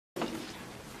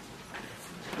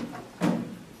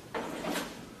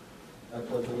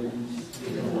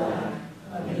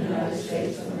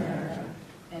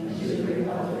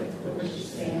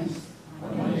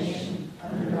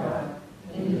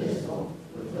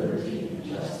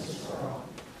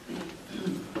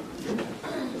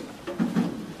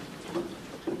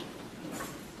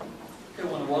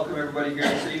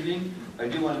everybody here this evening. I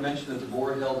do want to mention that the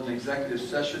board held an executive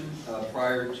session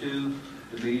prior to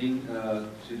the meeting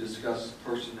to discuss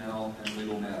personnel and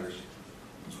legal matters.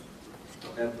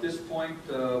 At this point,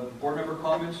 board member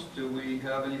comments. Do we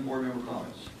have any board member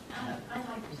comments? I'd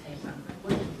like to say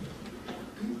something.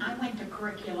 I went to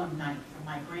curriculum night for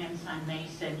my grandson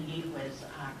Mason. He was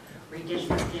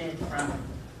redistricted from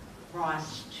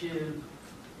Ross to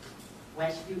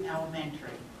Westview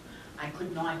Elementary. I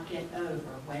could not get over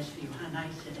Westview, how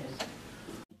nice it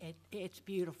is. It's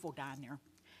beautiful down there.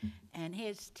 And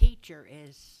his teacher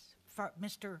is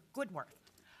Mr.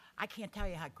 Goodworth. I can't tell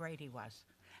you how great he was.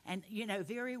 And, you know,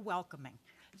 very welcoming.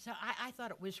 So I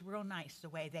thought it was real nice the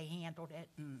way they handled it,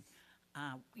 and,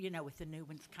 you know, with the new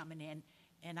ones coming in.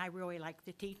 And I really like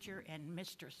the teacher, and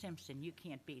Mr. Simpson, you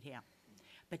can't beat him.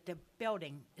 But the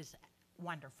building is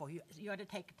wonderful. You ought to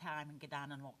take time and get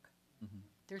down and look. Mm-hmm.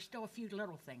 There's still a few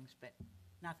little things, but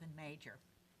nothing major.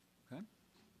 Okay.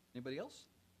 Anybody else?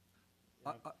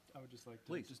 Yeah, I would just like to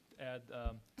please. just add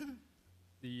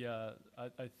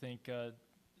I think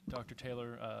Dr.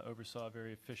 Taylor oversaw a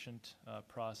very efficient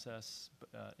process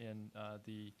in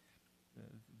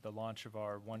the launch of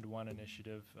our one-to-one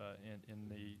initiative in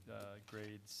the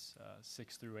grades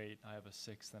 6 through 8. I have a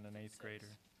 6th and an 8th grader.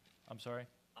 I'm sorry?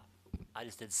 I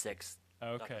just did 6th.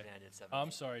 Okay. Did 7th.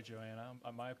 I'm sorry, Joanna.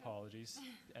 My apologies.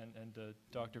 and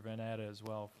Dr. Van Atta as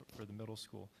well for the middle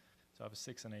school. So I have a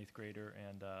 6th and 8th grader,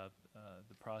 and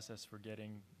the process for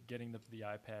getting the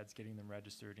iPads, getting them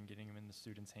registered, and getting them in the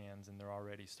students' hands, and they're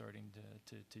already starting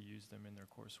to use them in their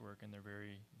coursework, and they're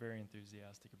very, very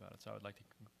enthusiastic about it. So I would like to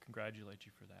congratulate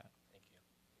you for that. Thank you.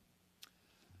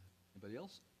 Anybody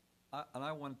else? And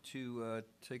I want to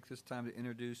take this time to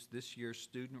introduce this year's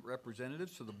student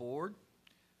representatives to the board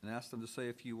and ask them to say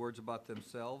a few words about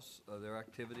themselves, their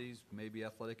activities, maybe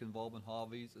athletic involvement,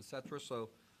 hobbies, etc. So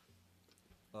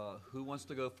who wants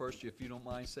to go first? If you don't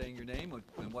mind saying your name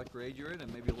and what grade you're in,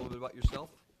 and maybe a little bit about yourself,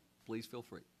 please feel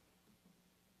free.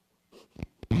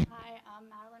 Hi, I'm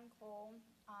Madeline Cole.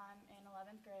 I'm in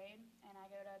 11th grade, and I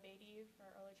go to Beatty for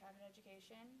early childhood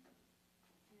education.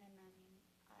 And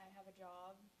I have a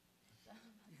job, so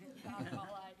that's about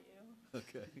all I do.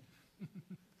 Okay.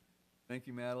 Thank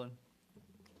you, Madeline.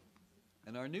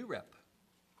 And our new rep.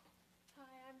 Hi,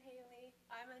 I'm Haley.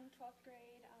 I'm in 12th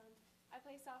grade. I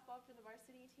play softball for the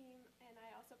varsity team, and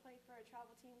I also play for a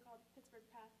travel team called Pittsburgh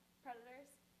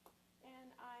Predators.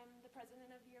 And I'm the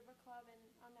president of Yearbook Club and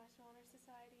on National Honor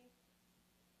Society.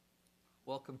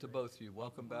 Welcome to both of you.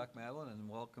 Welcome back, Madeline, and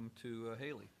welcome to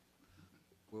Haley.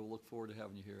 We'll look forward to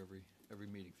having you here every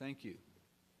meeting. Thank you.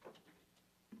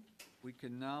 We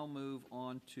can now move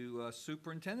on to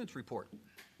superintendent's report.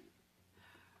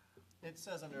 It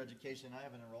says under education, I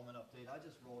have an enrollment update. I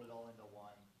just rolled it all into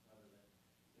one rather than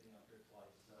getting up here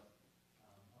twice. So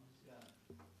I'm just going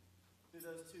to do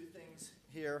those two things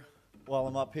here while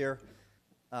I'm up here.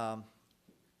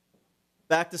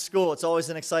 Back to school, it's always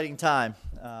an exciting time.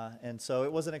 And so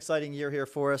it was an exciting year here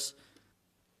for us.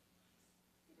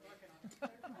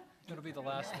 It'll be the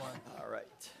last one. All right.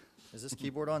 Is this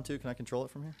keyboard on too? Can I control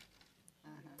it from here?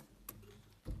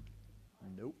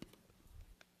 Nope.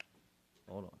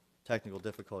 Hold on. Technical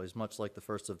difficulties, much like the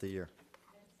first of the year.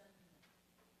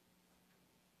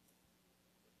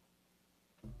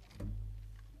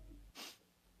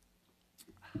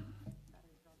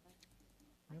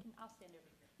 I'll stand over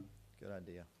here. Good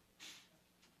idea.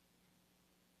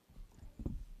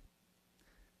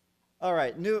 All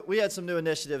right, we had some new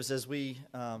initiatives as we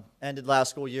ended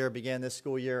last school year, began this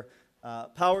school year.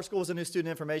 Power School is a new student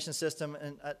information system,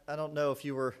 and I don't know if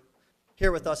you were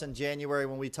here with us in January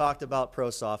when we talked about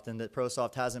ProSoft and that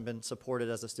ProSoft hasn't been supported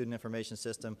as a student information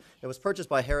system. It was purchased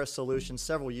by Harris Solutions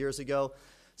several years ago,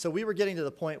 so we were getting to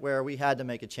the point where we had to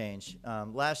make a change.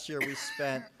 Last year we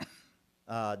spent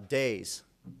days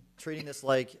treating this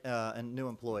like a new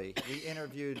employee. We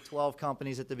interviewed 12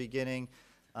 companies at the beginning,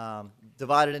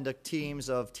 divided into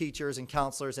teams of teachers and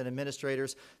counselors and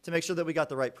administrators to make sure that we got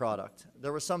the right product.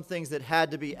 There were some things that had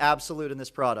to be absolute in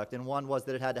this product, and one was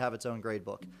that it had to have its own grade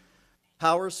book.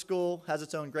 Power School has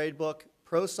its own grade book.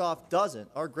 ProSoft doesn't.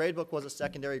 Our grade book was a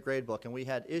secondary grade book, and we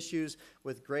had issues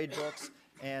with grade books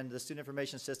and the student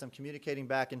information system communicating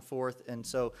back and forth, and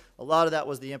so a lot of that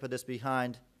was the impetus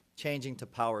behind changing to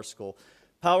Power School.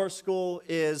 Power School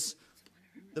is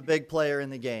the big player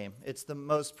in the game. It's the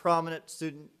most prominent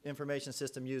student information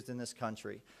system used in this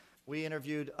country. We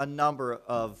interviewed a number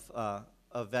of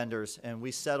vendors, and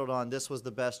we settled on this was the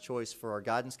best choice for our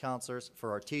guidance counselors, for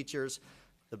our teachers,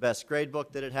 the best grade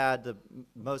book that it had, the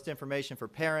most information for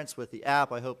parents with the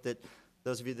app. I hope that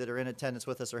those of you that are in attendance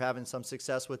with us are having some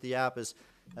success with the app as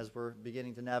we're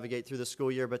beginning to navigate through the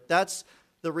school year. But that's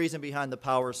the reason behind the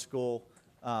Power School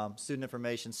student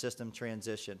information system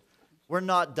transition. We're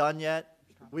not done yet.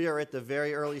 We are at the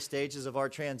very early stages of our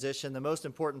transition. The most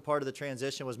important part of the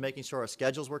transition was making sure our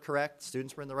schedules were correct,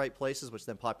 students were in the right places, which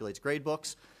then populates grade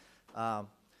books.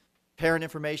 Parent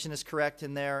information is correct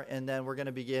in there, and then we're going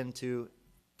to begin to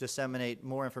disseminate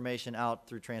more information out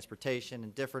through transportation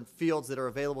and different fields that are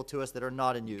available to us that are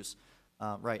not in use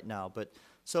right now. But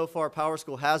so far, Power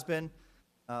School has been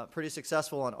pretty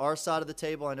successful on our side of the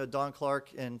table. I know Don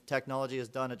Clark in technology has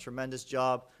done a tremendous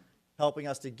job helping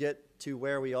us to get to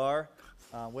where we are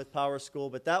with Power School.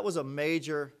 But that was a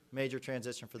major, major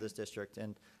transition for this district.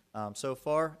 And so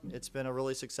far, it's been a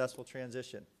really successful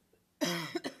transition.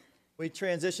 We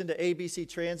transitioned to ABC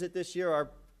Transit this year.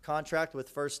 Our contract with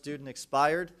First Student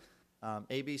expired.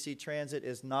 ABC Transit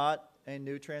is not a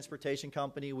new transportation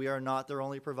company. We are not their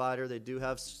only provider. They do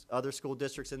have other school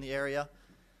districts in the area.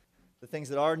 The things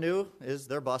that are new is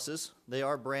their buses. They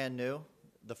are brand new.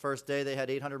 The first day they had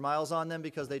 800 miles on them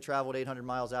because they traveled 800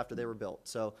 miles after they were built.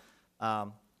 So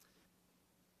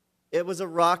it was a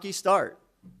rocky start.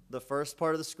 The first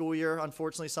part of the school year,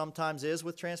 unfortunately, sometimes is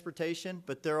with transportation,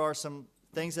 but there are some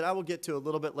things that I will get to a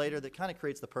little bit later that kind of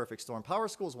creates the perfect storm. Power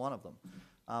School is one of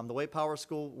them. The way Power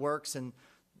School works and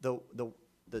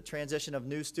the transition of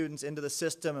new students into the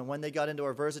system and when they got into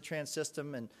our VersaTrans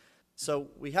system. And so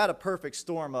we had a perfect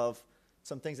storm of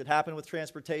some things that happened with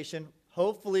transportation.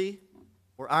 Hopefully,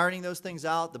 we're ironing those things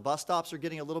out. The bus stops are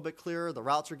getting a little bit clearer. The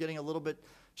routes are getting a little bit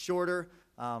shorter.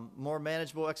 More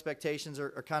manageable expectations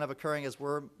are kind of occurring as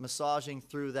we're massaging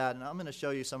through that. And I'm going to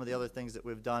show you some of the other things that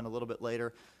we've done a little bit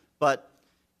later. But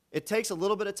it takes a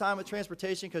little bit of time with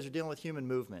transportation because you're dealing with human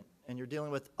movement and you're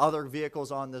dealing with other vehicles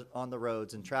on the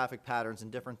roads and traffic patterns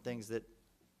and different things that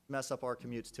mess up our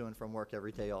commutes to and from work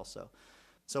every day also.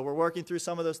 So we're working through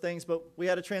some of those things, but we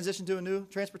had to transition to a new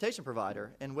transportation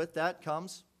provider, and with that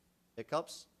comes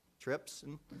hiccups, trips,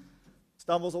 and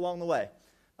stumbles along the way.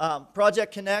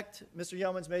 Project Connect, Mr.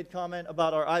 Yeoman's made comment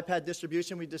about our iPad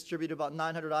distribution. We distributed about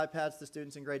 900 iPads to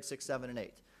students in grades 6, 7, and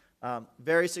 8.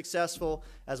 Very successful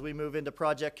as we move into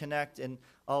Project Connect and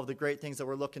all of the great things that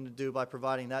we're looking to do by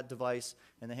providing that device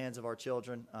in the hands of our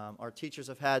children. Our teachers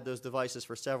have had those devices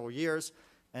for several years,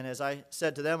 and as I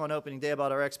said to them on opening day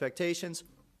about our expectations,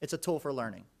 it's a tool for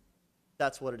learning.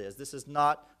 That's what it is. This is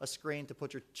not a screen to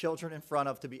put your children in front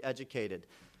of to be educated.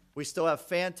 We still have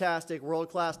fantastic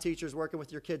world-class teachers working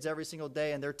with your kids every single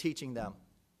day, and they're teaching them.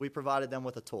 We provided them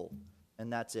with a tool,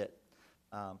 and that's it.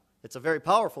 It's a very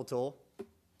powerful tool.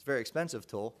 It's a very expensive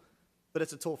tool, but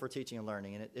it's a tool for teaching and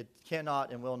learning, and it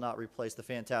cannot and will not replace the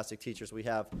fantastic teachers we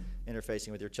have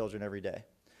interfacing with your children every day.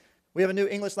 We have a new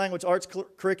English language arts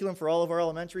curriculum for all of our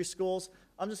elementary schools.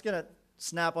 I'm just going to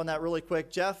snap on that really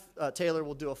quick. Jeff Taylor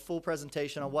will do a full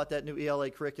presentation on what that new ELA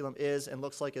curriculum is and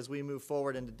looks like as we move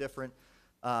forward into different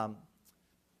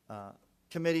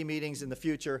committee meetings in the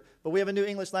future. But we have a new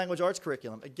English language arts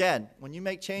curriculum. Again, when you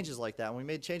make changes like that, when we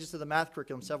made changes to the math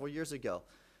curriculum several years ago,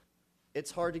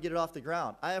 it's hard to get it off the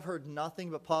ground. I have heard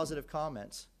nothing but positive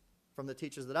comments from the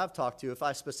teachers that I've talked to if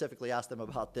I specifically asked them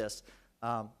about this.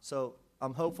 So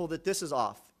I'm hopeful that this is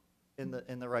off in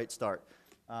the right start.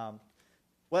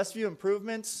 Westview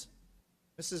improvements,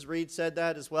 Mrs. Reed said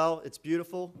that as well. It's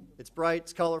beautiful, it's bright,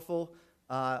 it's colorful.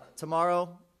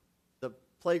 Tomorrow, the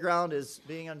playground is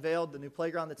being unveiled, the new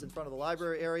playground that's in front of the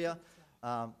library area.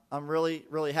 I'm really,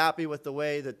 really happy with the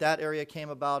way that that area came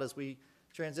about as we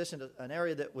transitioned to an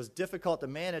area that was difficult to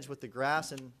manage with the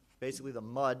grass and basically the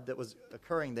mud that was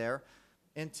occurring there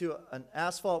into an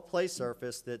asphalt play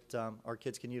surface that our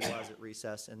kids can utilize at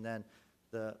recess. And then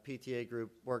the PTA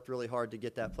group worked really hard to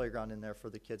get that playground in there for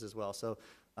the kids as well. So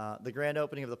the grand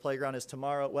opening of the playground is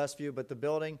tomorrow at Westview, but the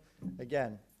building,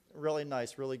 again, really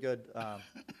nice, really good,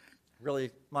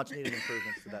 really much needed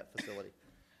improvements to that facility.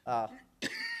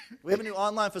 We have a new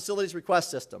online facilities request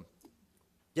system.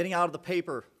 Getting out of the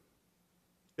paper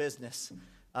business.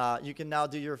 You can now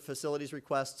do your facilities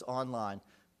requests online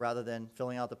rather than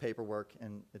filling out the paperwork,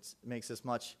 and it makes this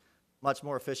much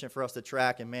more efficient for us to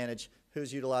track and manage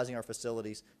who's utilizing our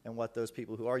facilities and what those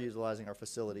people who are utilizing our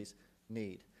facilities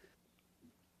need.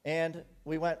 And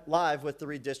we went live with the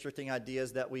redistricting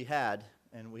ideas that we had,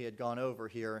 and we had gone over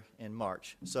here in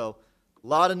March. So a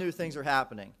lot of new things are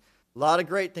happening. A lot of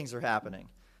great things are happening.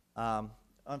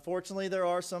 Unfortunately, there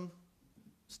are some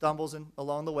stumbles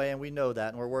along the way, and we know that,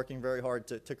 and we're working very hard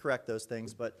to correct those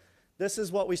things. But this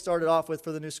is what we started off with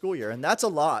for the new school year, and that's a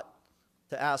lot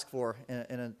to ask for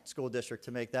in a school district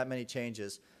to make that many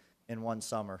changes in one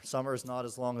summer. Summer is not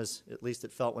as long as at least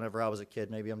it felt whenever I was a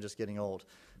kid. Maybe I'm just getting old.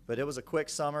 But it was a quick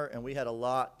summer, and we had a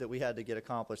lot that we had to get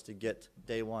accomplished to get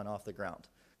day one off the ground.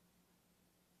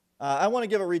 I want to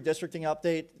give a redistricting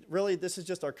update. Really, this is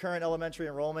just our current elementary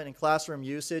enrollment and classroom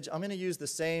usage. I'm going to use the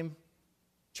same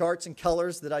charts and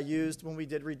colors that I used when we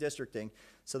did redistricting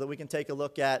so that we can take a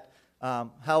look at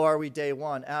how are we day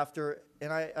one after,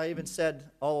 and I even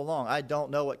said all along, I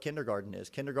don't know what kindergarten is.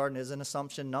 Kindergarten is an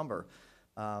assumption number.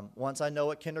 Once I know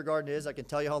what kindergarten is, I can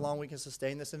tell you how long we can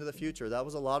sustain this into the future. That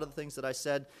was a lot of the things that I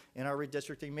said in our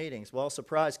redistricting meetings. Well,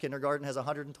 surprise, kindergarten has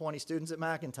 120 students at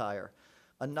McIntyre,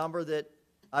 a number that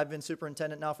I've been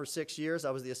superintendent now for 6 years. I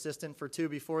was the assistant for 2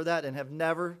 before that and have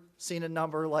never seen a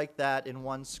number like that in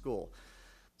one school.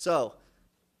 So,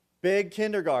 big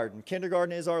kindergarten.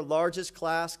 Kindergarten is our largest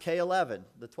class, K-11.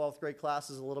 The 12th grade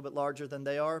class is a little bit larger than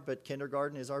they are, but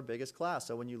kindergarten is our biggest class.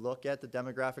 So when you look at the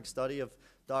demographic study of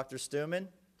Dr. Stuman,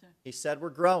 he said we're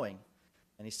growing.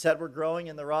 And he said we're growing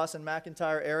in the Ross and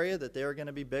McIntyre area, that they are going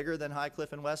to be bigger than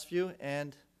Highcliffe and Westview,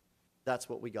 and that's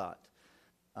what we got.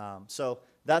 So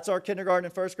that's our kindergarten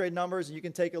and first grade numbers, and you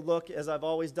can take a look, as I've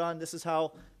always done. This is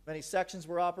how many sections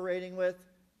we're operating with,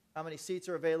 how many seats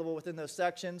are available within those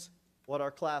sections, what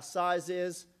our class size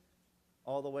is,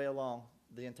 all the way along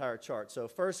the entire chart. So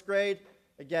first grade,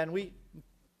 again, we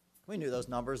knew those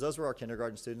numbers. Those were our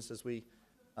kindergarten students as we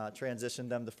transitioned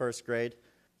them to first grade.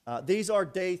 These are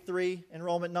day 3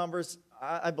 enrollment numbers.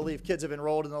 I believe kids have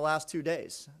enrolled in the last 2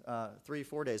 days, 3,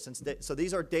 4 days. So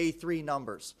these are day 3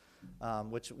 numbers,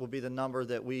 which will be the number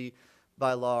that we,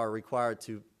 by law, are required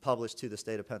to publish to the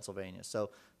state of Pennsylvania. So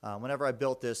whenever I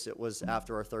built this, it was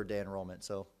after our 3rd day enrollment.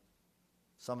 So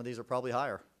some of these are probably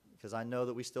higher because I know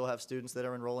that we still have students that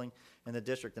are enrolling in the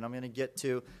district. And I'm going to get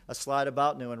to a slide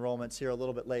about new enrollments here a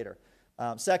little bit later.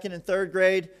 2nd and 3rd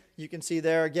grade, you can see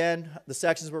there again the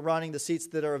sections we're running, the seats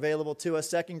that are available to us.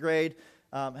 2nd grade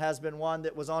has been one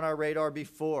that was on our radar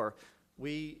before.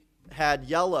 We had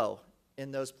yellow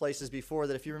in those places before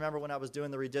that. If you remember when I was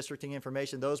doing the redistricting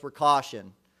information, those were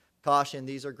caution. Caution,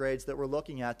 these are grades that we're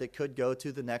looking at that could go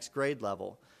to the next grade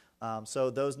level. So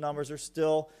those numbers are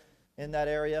still in that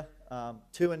area.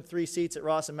 2 and 3 seats at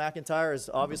Ross and McIntyre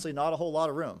is obviously not a whole lot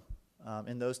of room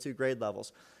in those 2 grade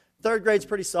levels. 3rd grade's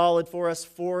pretty solid for us,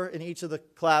 4 in each of the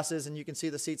classes, and you can see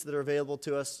the seats that are available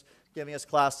to us, giving us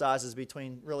class sizes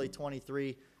between really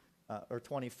 23 or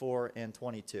 24 and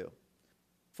 22.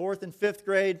 4th and 5th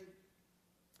grade,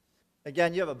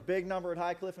 again, you have a big number at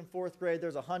Highcliffe in 4th grade.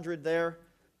 There's 100 there,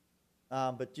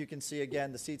 but you can see,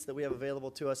 again, the seats that we have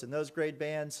available to us in those grade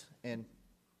bands in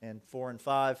 4 and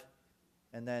 5,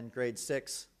 and then grade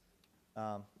 6.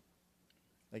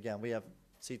 Again, we have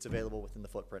seats available within the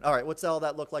footprint. All right, what's all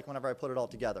that look like whenever I put it all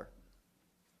together?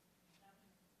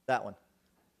 That one.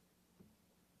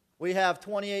 We have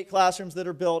 28 classrooms that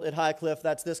are built at Highcliffe.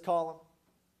 That's this column.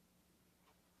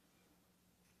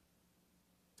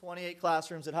 28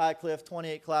 classrooms at Highcliffe,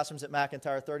 28 classrooms at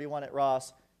McIntyre, 31 at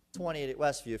Ross, 28 at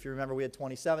Westview. If you remember, we had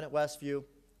 27 at Westview.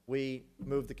 We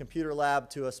moved the computer lab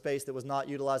to a space that was not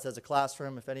utilized as a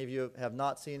classroom. If any of you have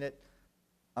not seen it,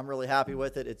 I'm really happy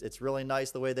with it. It's really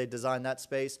nice the way they designed that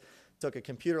space. Took a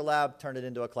computer lab, turned it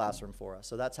into a classroom for us.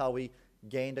 So that's how we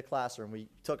gained a classroom. We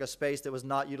took a space that was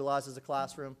not utilized as a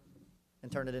classroom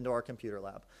and turned it into our computer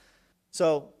lab.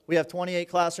 So we have 28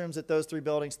 classrooms at those 3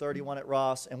 buildings, 31 at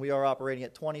Ross, and we are operating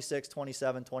at 26,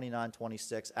 27, 29,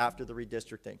 26 after the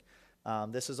redistricting.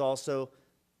 This is also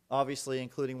obviously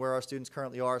including where our students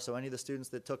currently are. So any of the students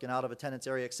that took an out of attendance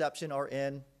area exception are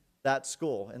in that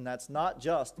school. And that's not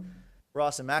just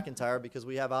Ross and McIntyre, because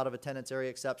we have out of attendance area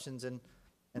exceptions in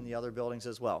the other buildings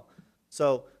as well.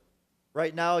 So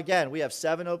right now, again, we have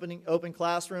 7 open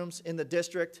classrooms in the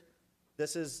district.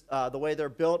 This is the way they're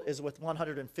built is with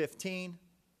 115.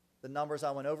 The numbers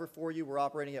I went over for you, we're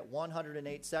operating at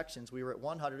 108 sections. We were at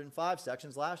 105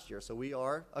 sections last year. So we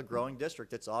are a growing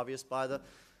district. It's obvious by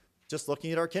just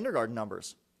looking at our kindergarten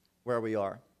numbers where we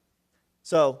are.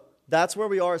 So that's where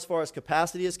we are as far as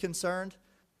capacity is concerned.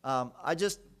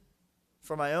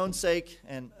 For my own sake,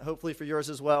 and hopefully for yours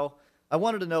as well, I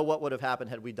wanted to know what would have happened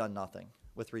had we done nothing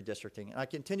with redistricting. And I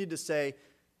continued to say,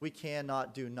 we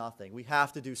cannot do nothing. We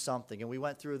have to do something. And we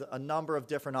went through a number of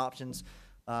different options,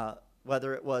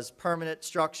 whether it was permanent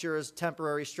structures,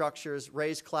 temporary structures,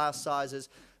 raised class sizes.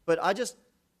 But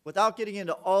without getting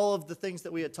into all of the things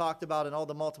that we had talked about and all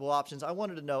the multiple options, I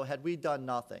wanted to know, had we done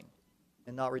nothing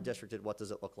and not redistricted, what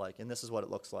does it look like? And this is what it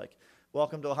looks like.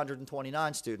 Welcome to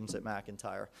 129 students at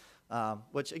McIntyre.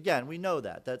 Which again, we know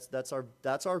that's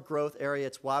our growth area.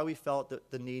 It's why we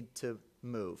felt the need to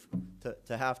move,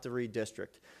 to have to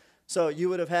redistrict. So you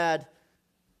would have had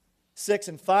 6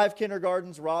 and 5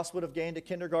 kindergartens. Ross would have gained a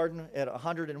kindergarten at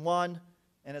 101.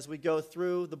 And as we go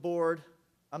through the board,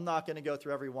 I'm not going to go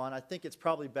through every one. I think it's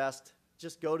probably best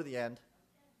just go to the end.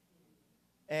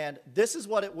 And this is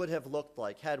what it would have looked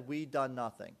like had we done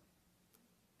nothing.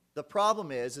 The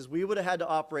problem is we would have had to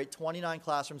operate 29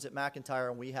 classrooms at McIntyre,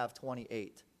 and we have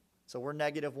 28. So we're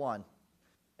 -1.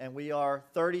 And we are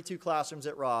 32 classrooms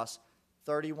at Ross,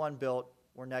 31 built.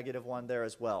 We're -1 there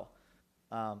as well.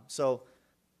 So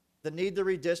the need to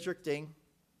redistricting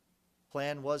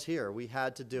plan was here. We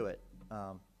had to do it.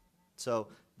 So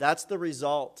that's the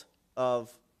result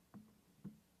of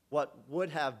what would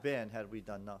have been had we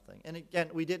done nothing. And again,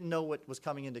 we didn't know what was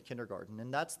coming into kindergarten,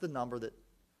 and that's the number that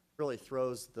really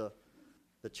throws the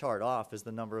chart off, is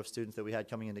the number of students that we had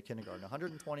coming into kindergarten.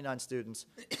 129 students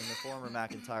in the former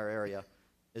McIntyre area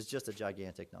is just a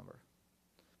gigantic number.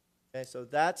 Okay, so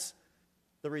that's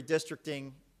the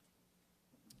redistricting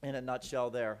in a nutshell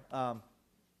there. Go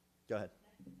ahead.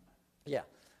 Yeah.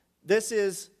 This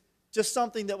is just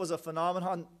something that was a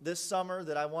phenomenon this summer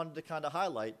that I wanted to kind of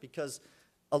highlight, because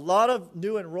a lot of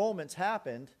new enrollments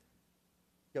happened.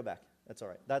 Go back. That's all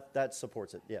right. That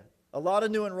supports it. Yeah. A lot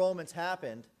of new enrollments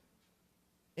happened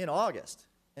in August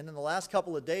and in the last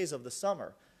couple of days of the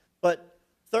summer. But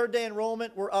third day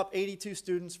enrollment, we're up 82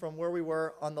 students from where we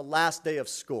were on the last day of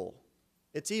school.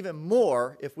 It's even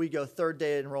more if we go third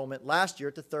day enrollment last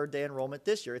year to third day enrollment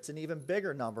this year. It's an even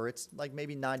bigger number. It's like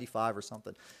maybe 95 or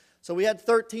something. So we had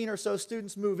 13 or so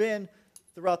students move in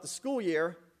throughout the school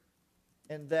year,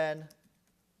 and then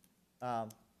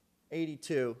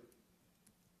 82.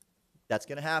 That's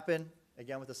going to happen,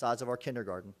 again, with the size of our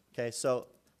kindergarten. Okay, so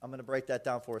I'm going to break that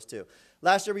down for us, too.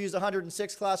 Last year, we used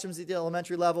 106 classrooms at the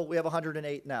elementary level. We have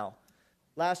 108 now.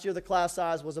 Last year, the class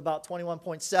size was about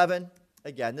 21.7.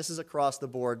 Again, this is across the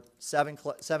board, seven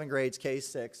grades,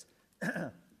 K-6,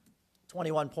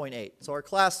 21.8. So our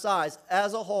class size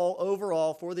as a whole,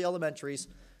 overall, for the elementaries,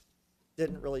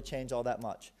 didn't really change all that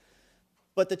much.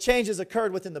 But the changes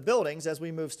occurred within the buildings as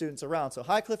we move students around. So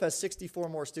Highcliffe has 64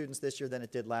 more students this year than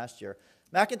it did last year.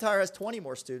 McIntyre has 20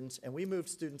 more students, and we moved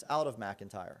students out of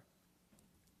McIntyre.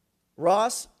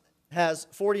 Ross has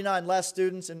 49 less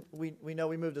students, and we know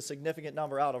we moved a significant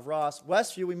number out of Ross.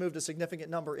 Westview, we moved a significant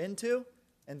number into,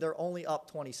 and they're only up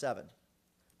 27.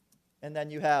 And then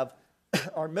you have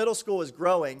our middle school is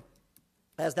growing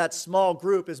as that small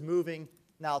group is moving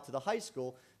now to the high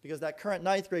school, because that current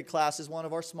 9th grade class is one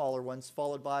of our smaller ones,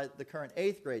 followed by the current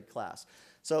 8th grade class.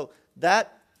 So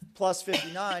that plus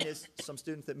 59 is some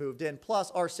students that moved in,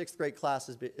 plus our 6th grade class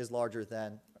is larger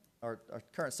than, our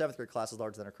current 7th grade class is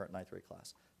larger than our current 9th grade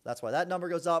class. That's why that number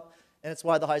goes up, and it's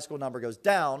why the high school number goes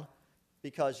down,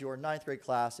 because your 9th grade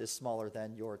class is smaller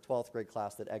than your 12th grade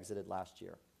class that exited last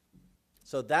year.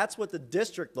 So that's what the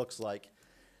district looks like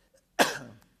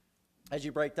as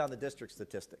you break down the district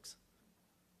statistics.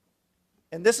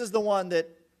 And this is the one that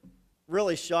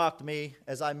really shocked me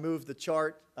as I moved the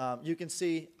chart. You can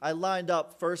see I lined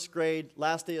up first grade,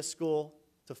 last day of school,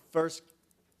 this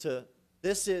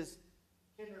is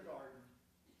kindergarten,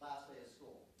 last day of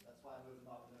school. That's why I moved them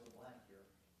off into the blank here.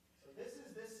 So this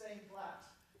is this same class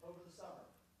over the summer.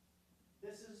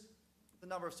 This is the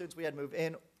number of students we had move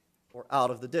in or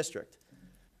out of the district.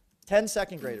 10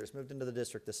 second graders moved into the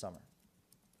district this summer.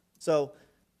 So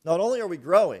not only are we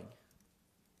growing,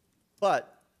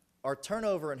 but our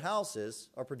turnover in houses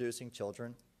are producing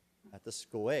children at the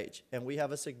school age, and we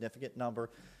have a significant number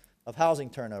of housing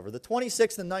turnover. The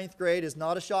 26th and 9th grade is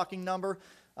not a shocking number.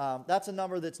 That's a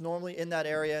number that's normally in that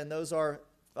area, and those are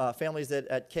families that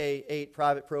at K-8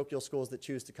 private parochial schools that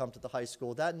choose to come to the high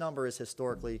school. That number is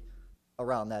historically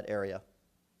around that area.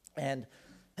 And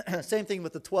same thing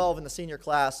with the 12 and the senior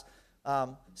class.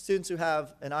 Students who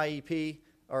have an IEP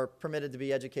are permitted to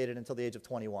be educated until the age of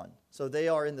 21. So they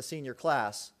are in the senior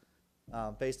class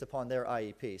based upon their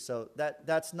IEP. So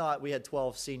that's not, we had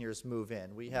 12 seniors move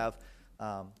in. We have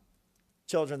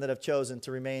children that have chosen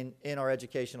to remain in our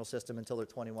educational system until they're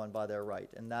 21 by their right.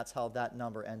 And that's how that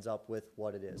number ends up with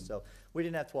what it is. So we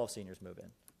didn't have 12 seniors move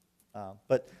in.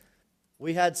 But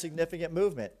we had significant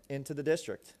movement into the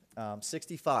district,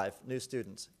 65 new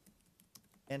students.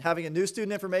 And having a new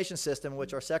student information system, in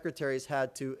which our secretaries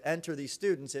had to enter these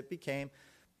students, it became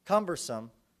cumbersome.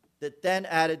 That then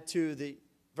added to the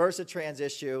Versatrans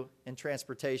issue in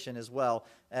transportation as well,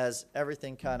 as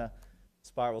everything kind of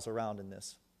spirals around in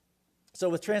this. So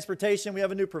with transportation, we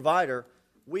have a new provider.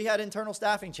 We had internal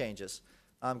staffing changes.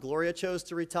 Gloria chose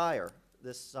to retire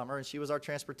this summer, and she was our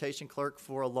transportation clerk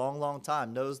for a long, long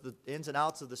time, knows the ins and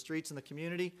outs of the streets in the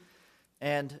community,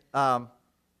 and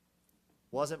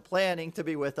wasn't planning to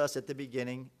be with us at the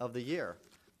beginning of the year.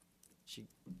 She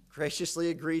graciously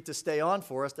agreed to stay on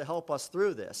for us to help us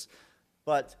through this.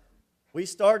 But We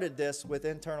started this with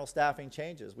internal staffing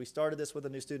changes. We started this with a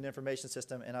new student information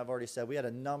system, and I've already said we had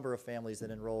a number of families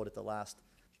that enrolled at the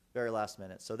very last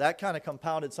minute. So that kind of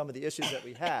compounded some of the issues that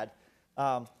we had.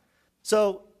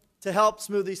 So to help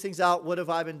smooth these things out, what have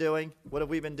I been doing? What have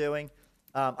we been doing?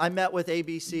 I met with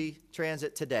ABC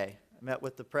Transit today. I met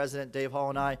with the president, Dave Hall,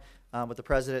 and I, with the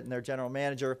president and their general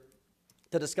manager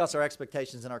to discuss our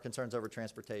expectations and our concerns over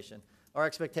transportation. Our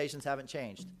expectations haven't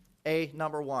changed.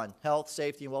 Number one, health,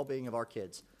 safety, and well-being of our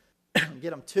kids.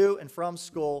 Get them to and from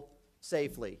school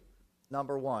safely,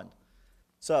 number one.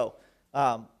 So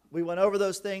we went over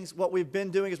those things. What we've been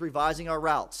doing is revising our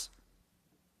routes.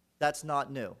 That's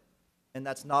not new, and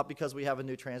that's not because we have a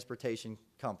new transportation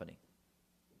company.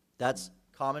 That's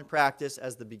common practice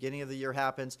as the beginning of the year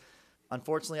happens.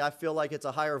 Unfortunately, I feel like it's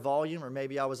a higher volume, or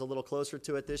maybe I was a little closer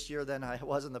to it this year than I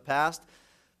was in the past.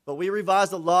 But we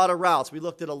revised a lot of routes. We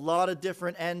looked at a lot of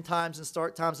different end times and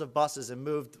start times of buses and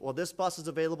moved, well, this bus is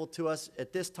available to us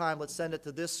at this time. Let's send it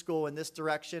to this school in this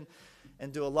direction,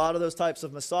 and do a lot of those types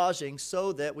of massaging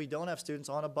so that we don't have students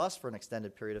on a bus for an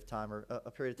extended period of time, or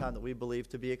a period of time that we believe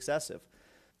to be excessive.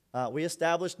 We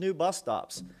established new bus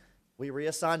stops. We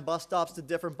reassigned bus stops to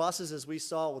different buses as we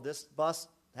saw, well, this bus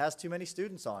has too many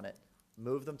students on it.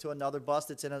 Move them to another bus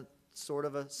that's in a sort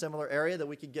of a similar area that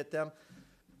we could get them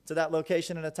to that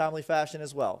location in a timely fashion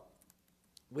as well.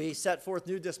 We set forth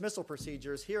new dismissal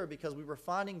procedures here because we were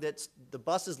finding that the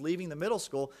buses leaving the middle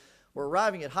school were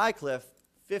arriving at Highcliffe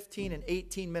 15 and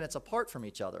 18 minutes apart from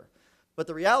each other. But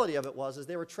the reality of it is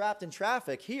they were trapped in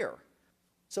traffic here.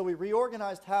 So we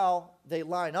reorganized how they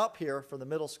line up here for the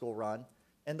middle school run,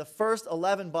 and the first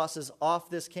 11 buses off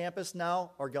this campus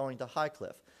now are going to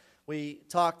Highcliffe. We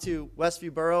talked to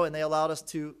Westview Borough, and they allowed us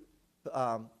to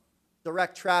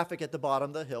direct traffic at the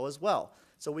bottom of the hill as well.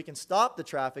 So we can stop the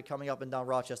traffic coming up and down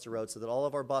Rochester Road so that all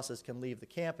of our buses can leave the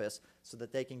campus so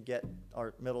that they can get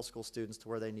our middle school students to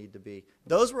where they need to be.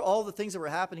 Those were all the things that were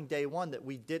happening day one that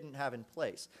we didn't have in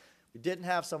place. We didn't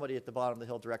have somebody at the bottom of the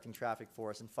hill directing traffic for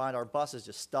us and find our buses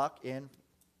just stuck in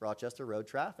Rochester Road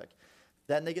traffic.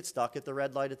 Then they get stuck at the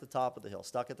red light at the top of the hill,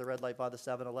 stuck at the red light by the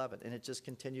 7-Eleven, and it just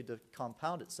continued to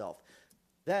compound itself.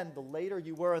 Then the later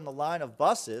you were in the line of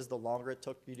buses, the longer it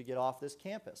took you to get off this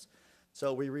campus.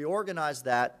 So we reorganized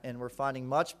that, and we're finding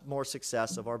much more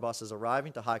success of our buses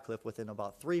arriving to Highcliffe within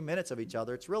about 3 minutes of each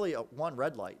other. It's really one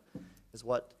red light is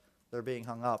what they're being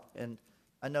hung up. And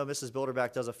I know Mrs.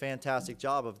 Bilderback does a fantastic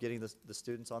job of getting the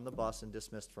students on the bus and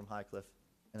dismissed from Highcliffe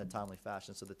in a timely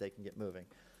fashion so that they can get moving.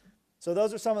 So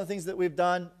those are some of the things that we've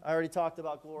done. I already talked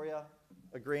about Gloria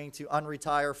agreeing to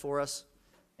unretire for us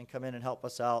and come in and help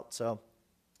us out. So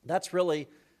that's really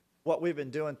what we've been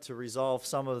doing to resolve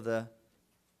some of the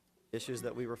issues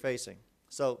that we were facing.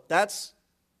 So that's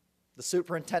the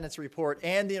superintendent's report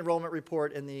and the enrollment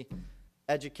report and the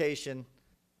education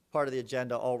part of the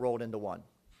agenda all rolled into one.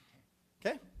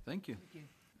 Okay? Thank you.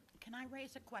 Can I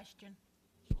raise a question?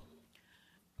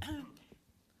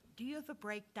 Do you have a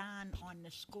breakdown on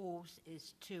the schools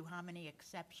as to how many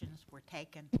exceptions were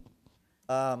taken?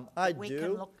 I We do.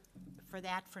 can look for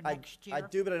that for next year? I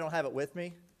do, but I don't have it with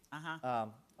me. Uh-huh.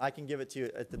 I can give it to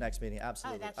you at the next meeting,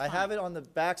 absolutely. that's I have fine. it on the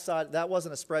backside. That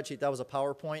wasn't a spreadsheet, that was a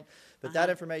PowerPoint. But that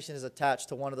information is attached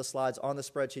to one of the slides on the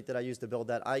spreadsheet that I used to build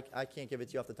that. I can't give it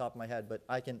to you off the top of my head, but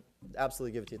I can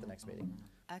absolutely give it to you at the next meeting.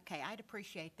 Okay, I'd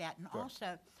appreciate that. And Sure.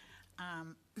 also,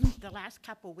 the last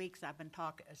couple of weeks, I've been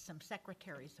talking, some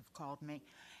secretaries have called me,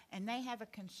 and they have a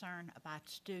concern about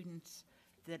students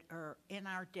that are in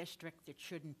our district that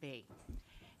shouldn't be.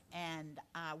 And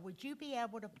would you be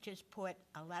able to just put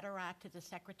a letter out to the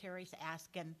secretaries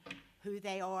asking who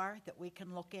they are, that we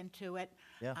can look into it?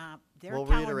 Yeah. They're We'll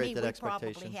telling reiterate me that we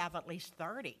expectation. probably have at least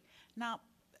 30. Now,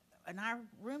 and our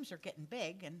rooms are getting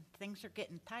big and things are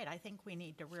getting tight. I think we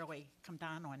need to really come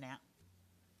down on that.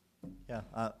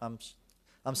 Yeah,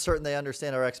 I'm certain they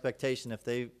understand our expectation. If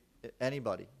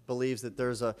anybody believes that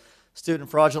there's a student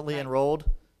fraudulently Right.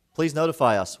 enrolled, please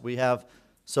notify us. We have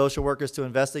social workers to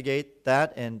investigate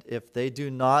that, and if they do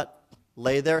not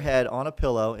lay their head on a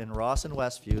pillow in Ross and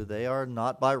Westview, they are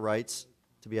not by rights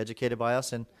to be educated by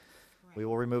us, and we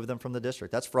will remove them from the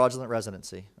district. That's fraudulent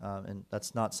residency, and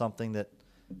that's not something that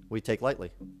we take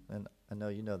lightly, and I know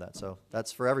you know that. So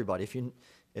that's for everybody.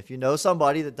 If you know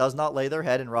somebody that does not lay their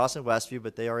head in Ross and Westview,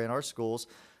 but they are in our schools,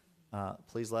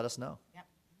 please let us know. Yep.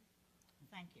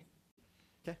 Thank you.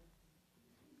 Okay.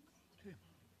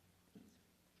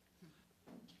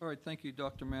 All right, thank you,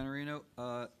 Dr. Manarino.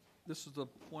 This is the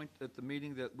point at the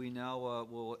meeting that we now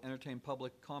will entertain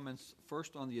public comments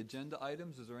first on the agenda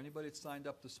items. Is there anybody that signed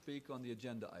up to speak on the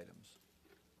agenda items?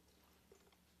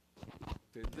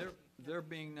 Okay, There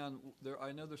being none,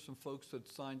 I know there's some folks that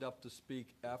signed up to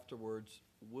speak afterwards.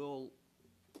 We'll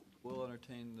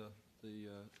entertain the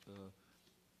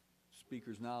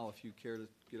speakers now if you care to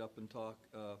get up and talk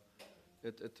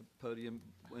at the podium.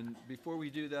 And before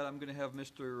we do that, I'm going to have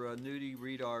Mr. Nudi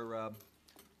read our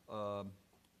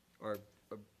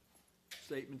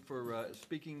statement for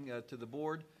speaking to the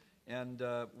board. And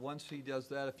once he does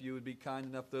that, if you would be kind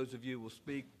enough, those of you who will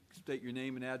speak, state your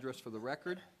name and address for the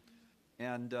record.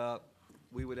 And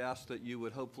we would ask that you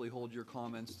would hopefully hold your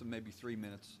comments to maybe 3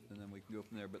 minutes, and then we can go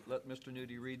from there. But let Mr.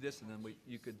 Nudi read this, and then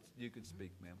you could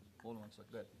speak, ma'am. Hold on one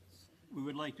second. Go ahead. We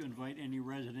would like to invite any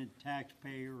resident,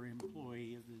 taxpayer, or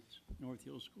employee of the North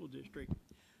Hills School District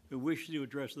who wishes to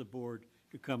address the board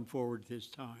to come forward at this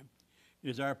time. It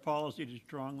is our policy to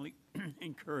strongly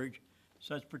encourage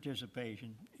such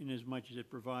participation inasmuch as it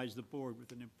provides the board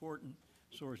with an important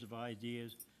source of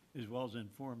ideas as well as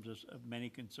informs us of many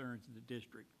concerns in the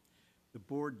district. The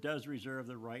board does reserve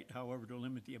the right, however, to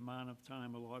limit the amount of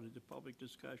time allotted to public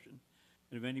discussion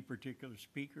of any particular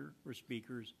speaker or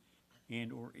speakers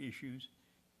and/or issues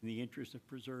in the interest of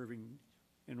preserving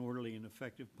an orderly and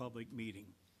effective public meeting.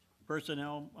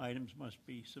 Personnel items must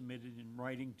be submitted in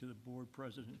writing to the board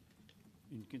president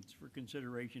for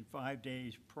consideration 5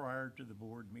 days prior to the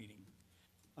board meeting.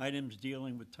 Items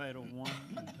dealing with Title I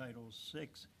and Title VI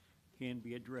can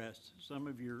be addressed. Some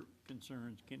of your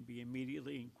concerns can be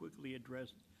immediately and quickly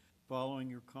addressed following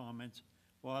your comments,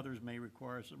 while others may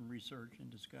require some research and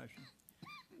discussion.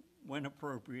 When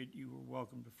appropriate, you are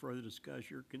welcome to further discuss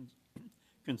your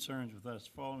concerns with us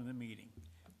following the meeting.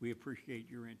 We appreciate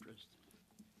your interest.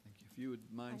 Thank you. If you would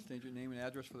mind stating your name and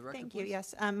address for the record, Thank please. you,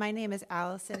 yes. My name is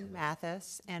Allison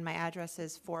Mathis, and my address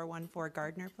is 414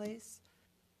 Gardner Place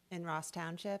in Ross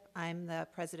Township. I'm the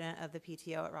president of the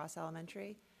PTO at Ross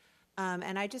Elementary.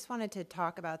 And I just wanted to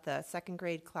talk about the second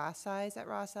grade class size at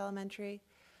Ross Elementary.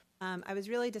 I was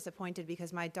really disappointed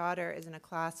because my daughter is in a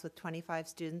class with 25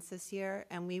 students this year,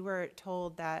 and we were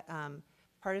told that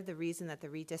part of the reason that the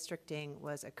redistricting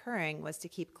was occurring was to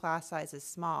keep class sizes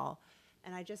small.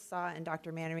 And I just saw in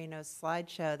Dr. Manarino's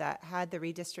slideshow that had the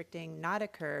redistricting not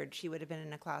occurred, she would have been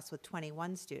in a class with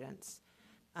 21 students.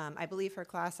 I believe her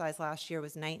class size last year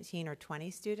was 19 or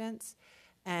 20 students.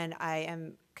 And I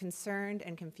am concerned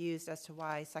and confused as to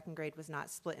why second grade was not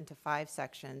split into 5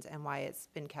 sections and why it's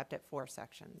been kept at 4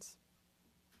 sections.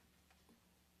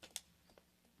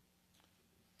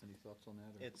 Any thoughts on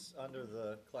that? Or? It's under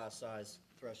the class size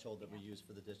threshold that we use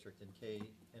for the district, and K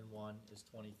and 1 is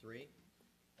 23,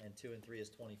 and 2 and 3 is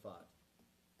 25.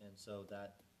 And so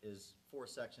that is 4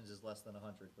 sections is less than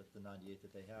 100 with the 98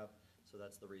 that they have, so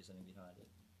that's the reasoning behind it.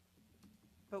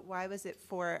 But why was it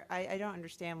 4? I don't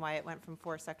understand why it went from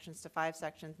 4 sections to 5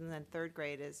 sections, and then third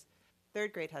grade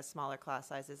has smaller class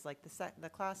sizes. Like the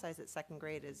class size at second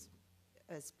grade is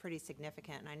pretty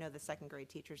significant, and I know the second grade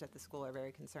teachers at the school are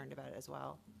very concerned about it as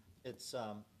well. It's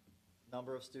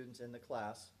number of students in the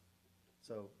class,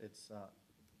 so it's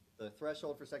the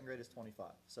threshold for second grade is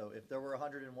 25. So if there were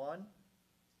 101,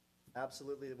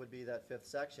 absolutely it would be that 5th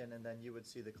section, and then you would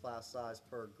see the class size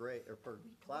per grade or per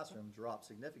classroom drop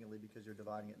significantly because you're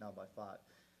dividing it now by 5.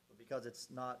 But because it's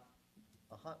not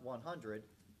 100,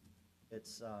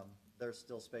 it's there's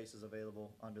still spaces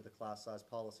available under the class size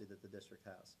policy that the district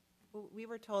has. Well, we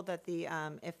were told that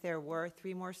if there were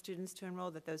 3 more students to enroll,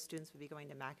 that those students would be going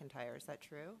to McIntyre. Is that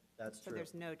true? That's So true.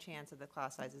 there's no chance of the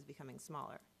class sizes becoming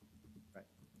smaller. Right.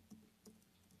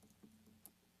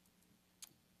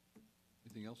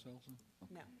 Anything else, Allison?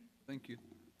 Okay. No. Thank you.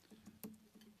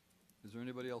 Is there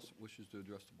anybody else that wishes to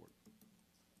address the board?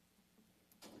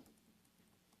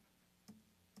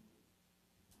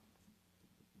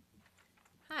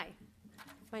 Hi,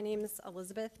 my name is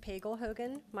Elizabeth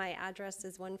Pagel-Hogan. My address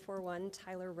is 141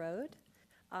 Tyler Road.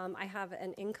 I have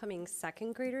an incoming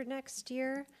second grader next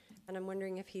year, and I'm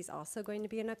wondering if he's also going to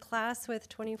be in a class with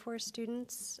 24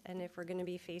 students, and if we're going to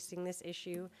be facing this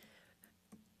issue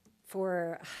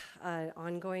for an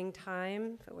ongoing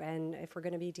time, and if we're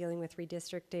going to be dealing with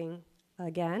redistricting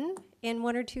again in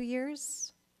 1 or 2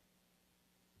 years.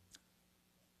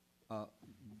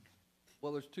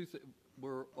 Well, there's two things.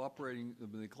 We're operating,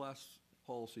 the class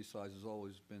policy size has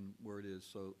always been where it is.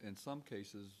 So in some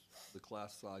cases, the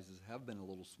class sizes have been a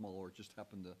little smaller. It just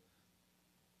happened to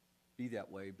be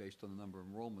that way based on the number of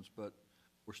enrollments. But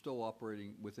we're still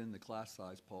operating within the class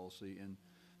size policy. And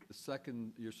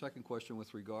your second question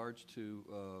with regards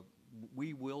to,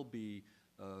 we will be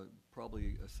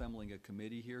probably assembling a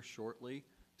committee here shortly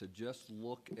to just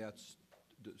look at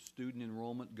student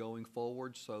enrollment going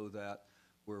forward so that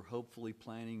We're hopefully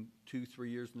planning 2-3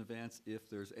 years in advance if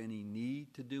there's any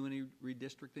need to do any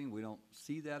redistricting. We don't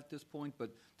see that at this point,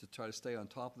 but to try to stay on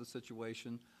top of the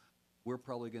situation, we're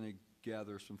probably going to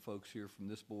gather some folks here from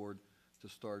this board to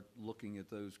start looking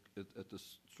at those, at the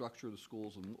structure of the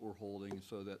schools and what we're holding,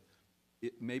 so that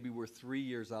maybe we're 3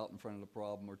 years out in front of the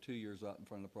problem or 2 years out in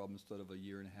front of the problem instead of a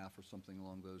year and a half or something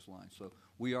along those lines. So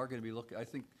we are going to be looking, I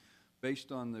think,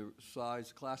 based on the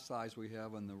size, class size we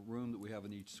have and the room that we have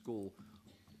in each school,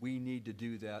 we need to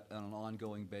do that on an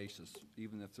ongoing basis,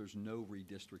 even if there's no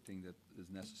redistricting that is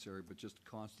necessary, but just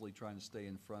constantly trying to stay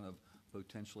in front of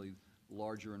potentially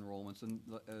larger enrollments. And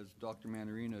as Dr.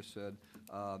 Manarino said,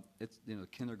 it's,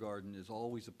 kindergarten is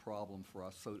always a problem for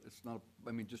us. So it's not,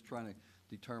 just trying to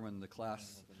determine the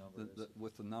class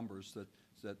with the numbers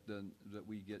that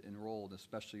we get enrolled,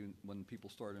 especially when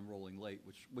people start enrolling late,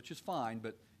 which is fine,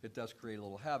 but it does create a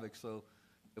little havoc. So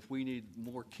if we need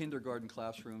more kindergarten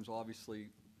classrooms, obviously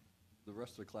the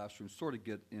rest of the classrooms sort of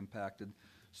get impacted.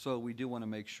 So we do want to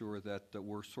make sure that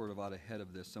we're sort of out ahead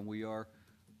of this. And we are,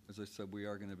 as I said, we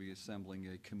are going to be assembling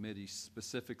a committee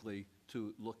specifically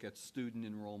to look at student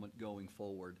enrollment going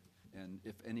forward. And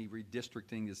if any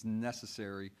redistricting is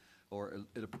necessary, or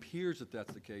it appears that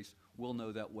that's the case, we'll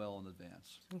know that well in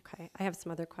advance. Okay, I have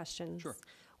some other questions. Sure.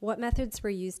 What methods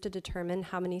were used to determine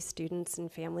how many students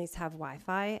and families have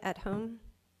Wi-Fi at home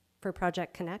for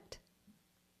Project Connect?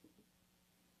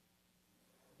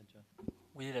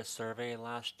 We did a survey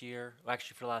last year, well,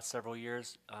 actually for the last several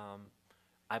years.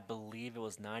 I believe it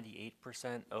was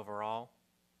 98% overall.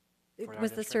 for our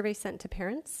Was the district. survey sent to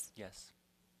parents? Yes.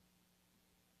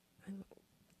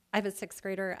 I have a sixth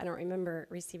grader. I don't remember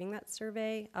receiving that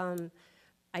survey.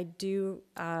 I do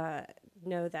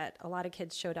know that a lot of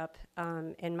kids showed up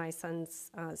in my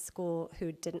son's school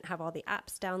who didn't have all the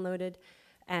apps downloaded,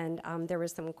 and there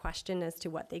was some question as to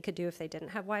what they could do if they didn't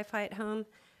have Wi-Fi at home,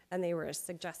 and they were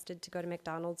suggested to go to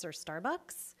McDonald's or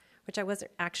Starbucks, which I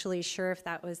wasn't actually sure if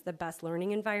that was the best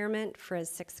learning environment for a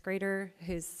sixth grader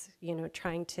who's,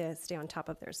 trying to stay on top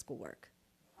of their schoolwork.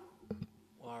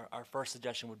 Well, our first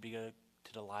suggestion would be to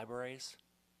the libraries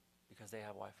because they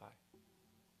have Wi-Fi.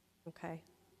 Okay.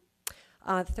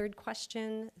 Third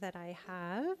question that I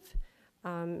have,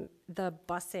 the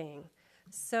busing.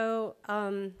 So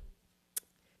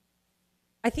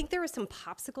I think there were some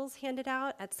popsicles handed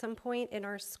out at some point in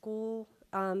our school,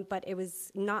 but it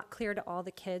was not clear to all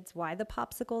the kids why the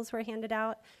popsicles were handed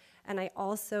out. And I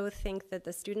also think that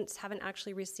the students haven't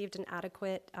actually received an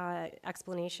adequate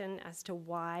explanation as to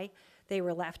why they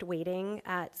were left waiting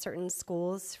at certain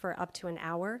schools for up to an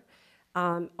hour.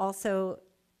 Also,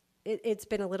 it's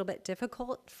been a little bit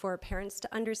difficult for parents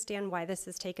to understand why this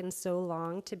has taken so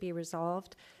long to be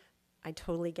resolved. I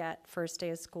totally get first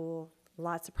day of school,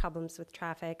 lots of problems with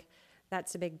traffic.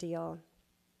 That's a big deal.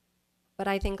 But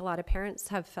I think a lot of parents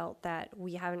have felt that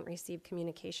we haven't received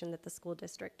communication that the school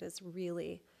district is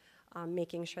really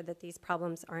making sure that these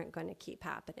problems aren't going to keep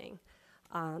happening.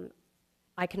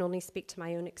 I can only speak to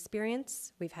my own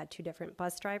experience. We've had 2 different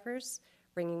bus drivers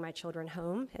bringing my children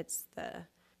home. It's the,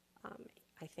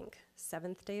 I think,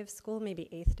 7th day of school, maybe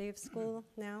 8th day of school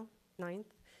now, 9th.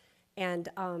 And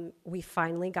we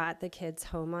finally got the kids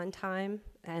home on time.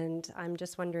 And I'm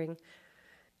just wondering,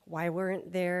 why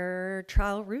weren't there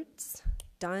trial routes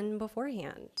done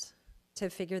beforehand to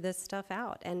figure this stuff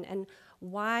out? And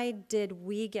why did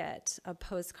we get a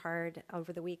postcard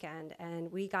over the weekend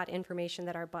and we got information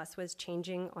that our bus was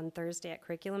changing on Thursday at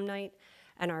curriculum night,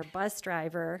 and our bus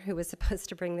driver, who was supposed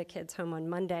to bring the kids home on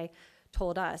Monday,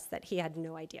 told us that he had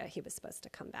no idea he was supposed to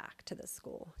come back to the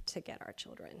school to get our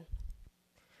children?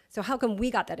 So how come we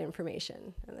got that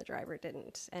information and the driver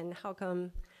didn't? And how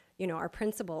come, our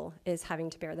principal is having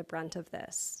to bear the brunt of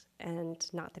this and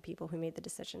not the people who made the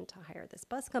decision to hire this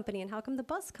bus company? And how come the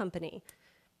bus company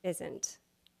isn't,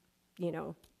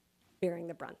 bearing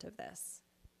the brunt of this?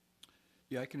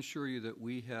 Yeah, I can assure you that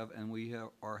we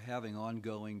are having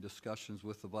ongoing discussions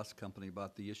with the bus company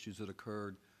about the issues that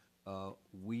occurred.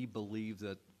 We believe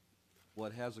that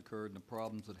what has occurred and the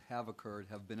problems that have occurred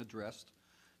have been addressed,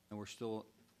 and we're still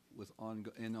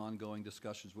in ongoing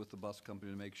discussions with the bus company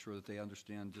to make sure that they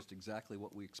understand just exactly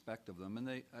what we expect of them.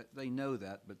 And they know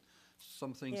that, but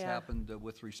some things happened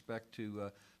with respect to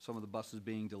some of the buses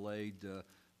being delayed.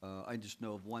 I just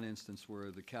know of one instance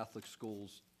where the Catholic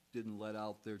schools didn't let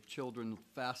out their children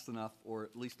fast enough, or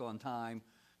at least on time,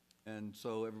 and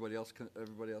so everybody else,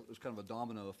 it was kind of a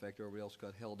domino effect. Everybody else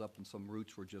got held up, and some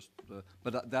routes were just,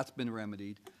 but that's been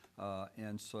remedied.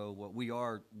 And so what we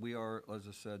are, as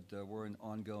I said, we're in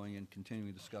ongoing and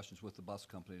continuing discussions with the bus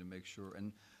company to make sure.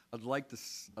 And I'd like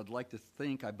to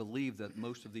think, I believe that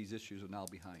most of these issues are now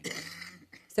behind us.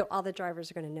 So all the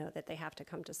drivers are going to know that they have to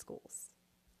come to schools.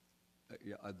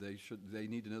 Yeah, they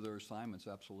need to know their assignments,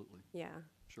 absolutely, Yeah.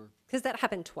 sure. Because that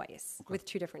happened twice with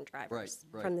two different drivers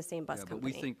Right. from the same bus Yeah, but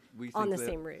company we think on the that-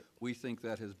 same route. We think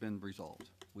that has been resolved,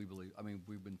 we believe. I mean,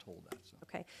 we've been told that, so.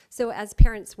 Okay. So as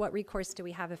parents, what recourse do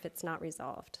we have if it's not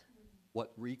resolved?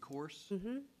 What recourse?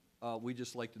 We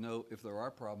just like to know if there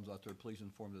are problems out there, please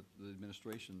inform the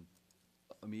administration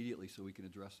immediately so we can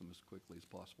address them as quickly as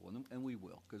possible. And we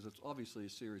will, because it's obviously a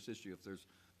serious issue if there's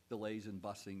delays in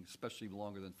busing, especially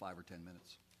longer than 5 or 10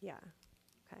 minutes. Yeah.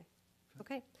 Okay.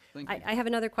 Okay. Thank you. I have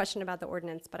another question about the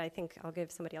ordinance, but I think I'll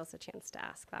give somebody else a chance to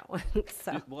ask that one.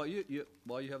 So, While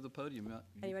you have the podium.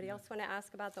 anybody else want to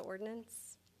ask about the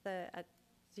ordinance?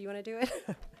 Do you want to do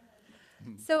it?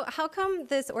 So how come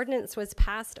this ordinance was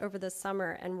passed over the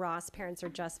summer and Ross parents are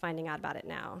just finding out about it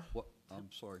now? What, I'm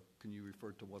sorry, can you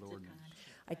refer to what ordinance?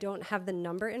 I don't have the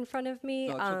number in front of me.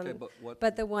 No, it's okay, but what-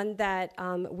 But the one that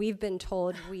we've been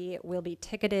told we will be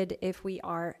ticketed if we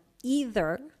are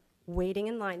either waiting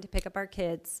in line to pick up our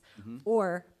kids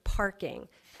or parking.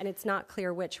 And it's not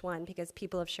clear which one because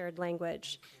people have shared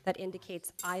language that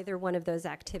indicates either one of those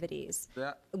activities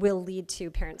That- will lead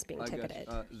to parents being I got you.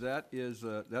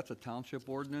 ticketed. That's a township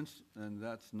ordinance, and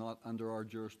that's not under our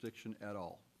jurisdiction at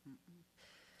all.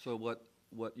 So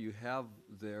what you have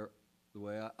there, the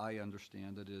way I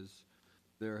understand it, is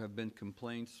there have been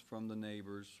complaints from the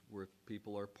neighbors where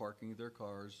people are parking their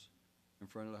cars in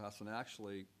front of the house, and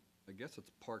actually, I guess it's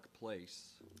Park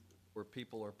Place, where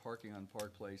people are parking on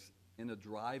Park Place in a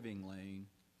driving lane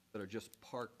that are just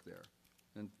parked there.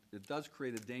 And it does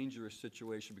create a dangerous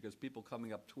situation because people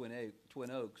coming up Twin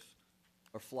Oaks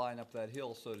are flying up that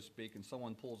hill, so to speak, and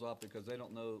someone pulls up because they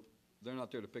don't know, they're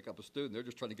not there to pick up a student, they're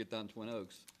just trying to get down Twin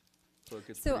Oaks. So it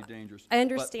gets So pretty dangerous. I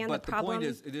understand the But the point problem.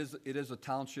 is, it is a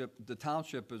township, the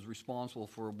township is responsible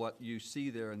for what you see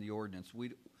there in the ordinance.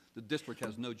 The district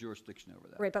has no jurisdiction over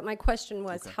that. Right, but my question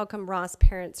was, Okay. how come Ross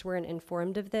parents weren't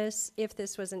informed of this? If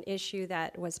this was an issue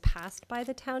that was passed by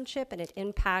the township and it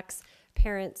impacts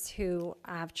parents who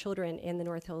have children in the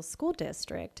North Hills School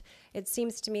District, it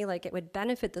seems to me like it would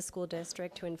benefit the school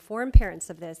district to inform parents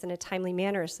of this in a timely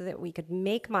manner so that we could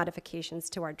make modifications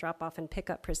to our drop-off and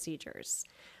pickup procedures.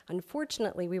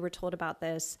 Unfortunately, we were told about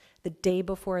this the day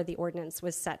before the ordinance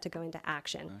was set to go into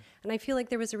action. And I feel like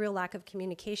there was a real lack of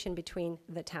communication between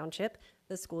the township,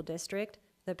 the school district,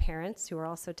 the parents, who are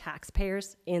also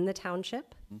taxpayers in the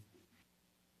township.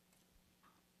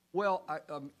 Well,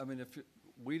 I mean,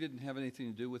 we didn't have anything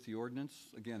to do with the ordinance.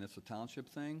 Again, it's a township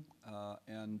thing.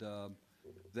 And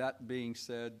that being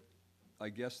said, I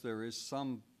guess there is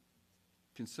some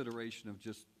consideration of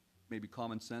just maybe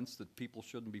common sense that people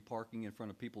shouldn't be parking in front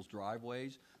of people's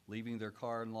driveways, leaving their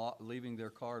car and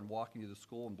walking to the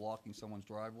school and blocking someone's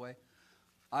driveway.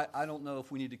 I don't know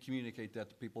if we need to communicate that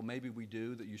to people. Maybe we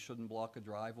do, that you shouldn't block a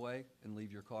driveway and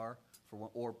leave your car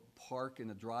or park in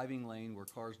a driving lane where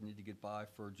cars need to get by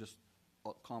for just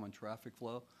common traffic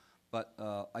flow. But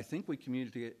I think we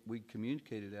communicated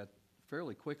that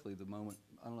fairly quickly the moment.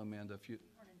 I don't know, Amanda, if you.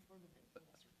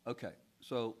 Okay,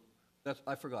 so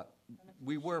I forgot.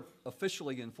 We were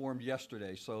officially informed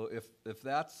yesterday. So if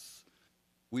that's,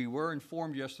 we were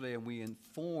informed yesterday and we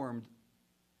informed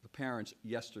the parents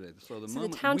yesterday. So the So the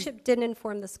moment township didn't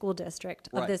inform the school district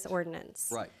of this Right. ordinance.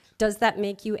 Right. Does that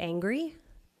make you angry?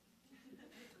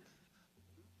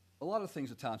 A lot of things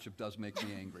the township does make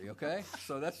me angry, okay?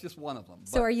 So that's just one of them.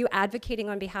 So But- are you advocating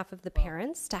on behalf of the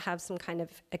parents to have some kind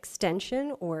of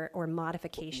extension or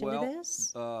modification to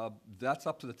this? That's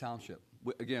up to the township.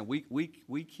 Again,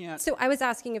 we can't, So I was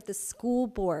asking if the school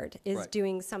board is Right.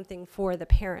 doing something for the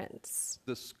parents.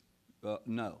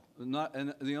 no, not,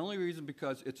 and the only reason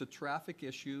because it's a traffic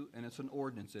issue and it's an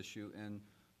ordinance issue, and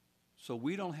so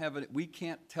we don't have it, we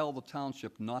can't tell the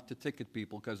township not to ticket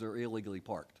people because they're illegally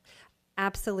parked.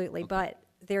 Absolutely, but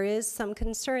there is some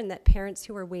concern that parents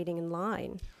who are waiting in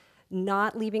line,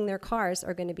 not leaving their cars,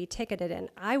 are going to be ticketed.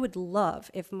 And I would love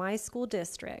if my school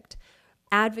district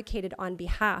advocated on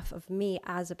behalf of me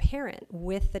as a parent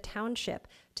with the township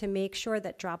to make sure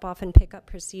that drop-off and pickup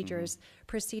procedures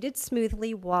proceeded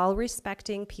smoothly while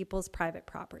respecting people's private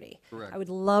property. Correct. I would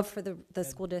love for the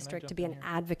school can I district to jump be in an here?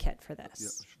 advocate for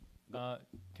this.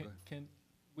 Can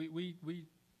we,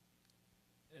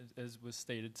 as was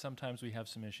stated, sometimes we have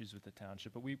some issues with the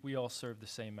township, but we all serve the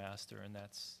same master, and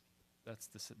that's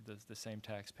the same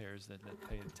taxpayers that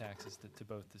pay the taxes to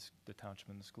both the township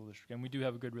and the school district. And we do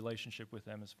have a good relationship with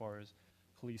them as far as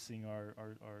policing our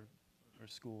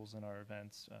schools and our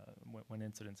events when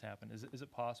incidents happen. Is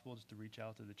it possible just to reach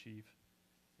out to the chief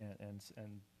and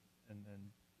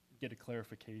get a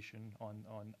clarification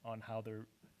on how they're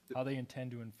how they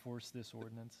intend to enforce this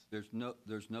ordinance?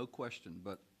 There's no question,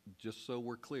 but just so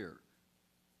we're clear,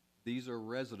 these are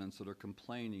residents that are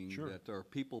complaining Sure. that there are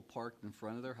people parked in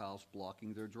front of their house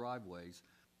blocking their driveways.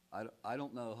 I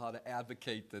don't know how to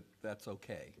advocate that that's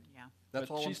okay. Yeah. That's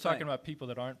But all I'm she's talking saying. about people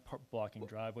that aren't blocking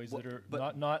driveways, that are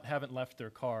but- haven't left their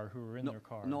car, who are in their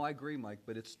car. No, I agree, Mike,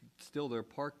 but it's still, they're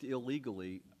parked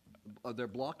illegally. They're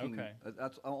blocking. Okay.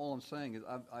 That's all I'm saying is,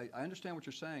 I understand what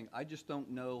you're saying. I just don't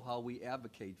know how we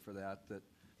advocate for that,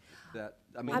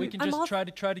 I mean. Well, we I'm- can I'm just al- try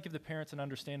to give the parents an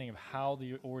understanding of how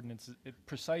the ordinance,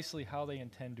 precisely how they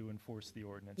intend to enforce the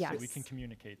ordinance. So we Yes. can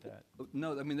communicate that.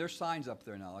 No, I mean, there's signs up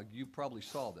there now. You probably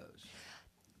saw those.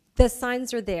 The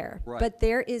signs are there, Right. but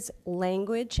there is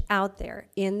language out there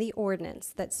in the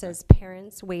ordinance that says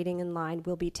parents waiting in line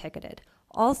will be ticketed.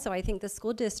 Also, I think the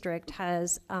school district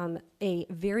has a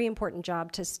very important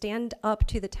job to stand up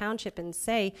to the township and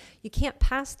say, you can't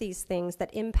pass these things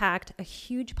that impact a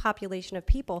huge population of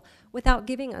people without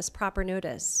giving us proper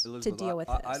notice to Elizabeth, deal with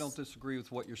this. I don't disagree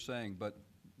with what you're saying, but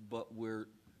we're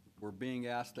being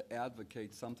asked to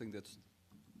advocate something that's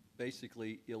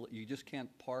basically, you just can't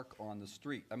park on the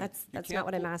street. I mean, That's you not can't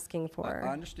what I'm pull- asking for.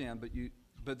 I understand,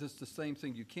 but it's the same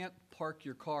thing. You can't park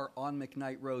your car on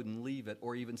McKnight Road and leave it,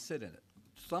 or even sit in it.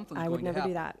 Something's I going would to never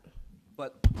happen. do that.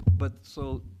 But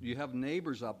so you have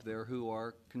neighbors up there who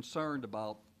are concerned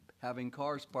about having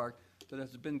cars parked that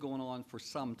has been going on for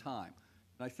some time.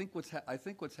 And I think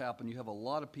what's happened, you have a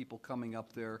lot of people coming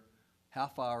up there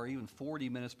half hour, even 40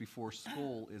 minutes before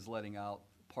school is letting out,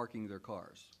 parking their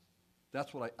cars.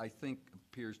 That's what I think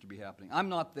appears to be happening. I'm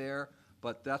not there,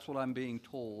 but that's what I'm being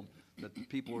told, that the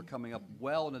people are coming up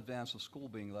well in advance of school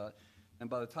being let. And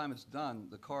by the time it's done,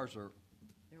 the cars are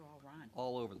They're all run.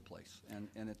 all over the place. And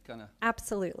it kind of,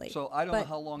 Absolutely. so I don't know But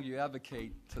how long you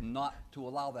advocate to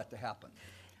allow that to happen.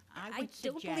 I would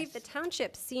don't believe the suggest-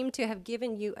 township seemed to have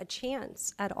given you a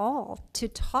chance at all to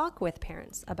talk with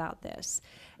parents about this.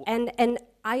 And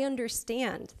I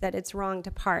understand that it's wrong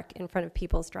to park in front of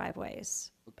people's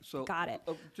driveways. So Got it.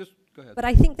 Just go ahead. But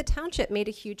I think the township made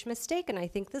a huge mistake, and I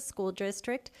think the school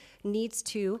district needs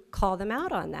to call them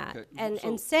out on that Okay, and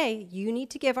so- say, you need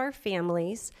to give our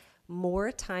families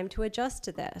more time to adjust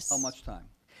to this. How much time?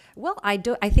 Well, I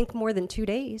think more than 2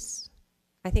 days.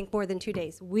 I think more than 2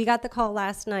 days. We got the call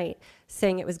last night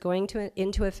saying it was going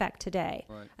into effect today.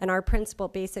 Right. And our principal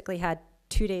basically had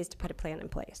 2 days to put a plan in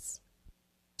place.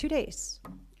 2 days.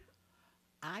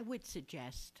 I would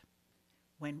suggest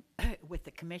when, with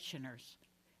the commissioners,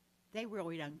 they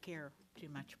really don't care too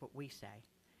much what we say.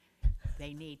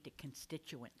 They need the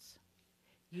constituents.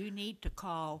 You need to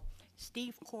call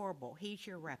Steve Corbel. He's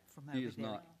your rep from over He there. is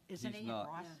not. Isn't He's he, not.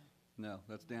 Ross? No,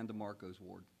 that's Dan DeMarco's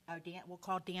ward. Oh, Dan, we'll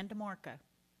call Dan DeMarco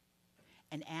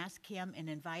and ask him and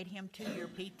invite him to your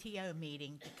PTO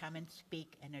meeting to come and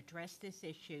speak and address this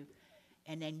issue,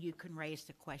 and then you can raise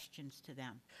the questions to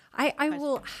them. I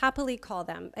will happily call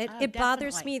them. It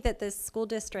bothers definitely. me that this school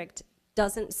district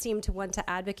doesn't seem to want to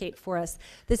advocate for us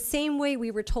the same way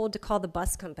we were told to call the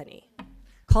bus company.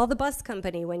 Call the bus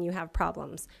company when you have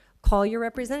problems. Call your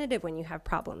representative when you have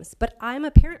problems. But I'm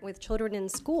a parent with children in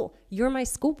school. You're my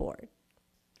school board.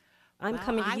 I'm Well,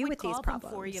 coming to you I with would these call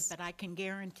problems. them for you, but I can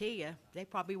guarantee you, they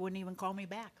probably wouldn't even call me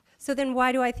back. So then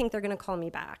why do I think they're going to call me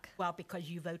back? Well, because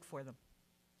you vote for them.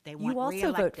 They want You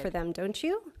also vote reelected. for them, don't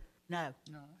you? No.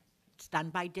 It's done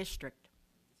by district.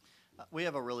 We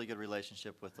have a really good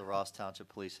relationship with the Ross Township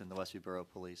Police and the Westby Borough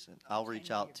Police, and I'll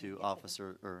reach out to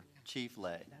Chief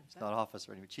Lay. It's not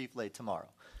officer anymore, Chief Lay tomorrow.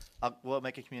 We'll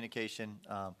make a communication.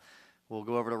 We'll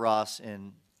go over to Ross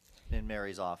in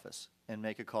Mary's office and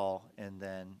make a call, and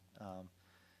then,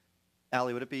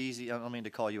 Ally, would it be easy, I don't mean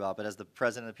to call you out, but as the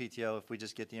president of the PTO, if we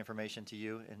just get the information to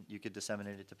you and you could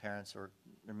disseminate it to parents or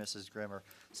Mrs. Grimm or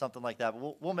something like that,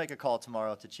 but we'll make a call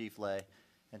tomorrow to Chief Lay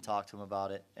and talk to him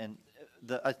about it. And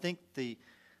I think the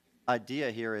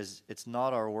idea here is it's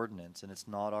not our ordinance and it's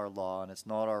not our law and it's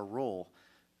not our rule,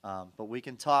 but we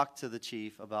can talk to the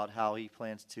chief about how he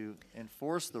plans to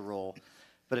enforce the rule.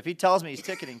 But if he tells me he's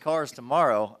ticketing cars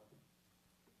tomorrow,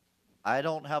 I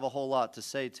don't have a whole lot to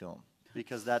say to him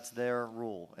because that's their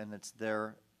rule and it's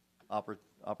their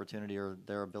opportunity or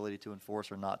their ability to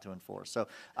enforce or not to enforce. So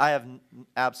I have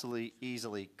absolutely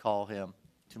easily call him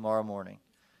tomorrow morning.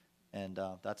 And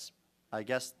that's, I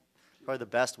guess, probably the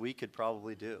best we could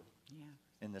probably do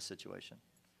in this situation.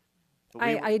 But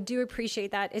I do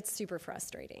appreciate that. It's super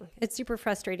frustrating. It's super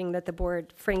frustrating that the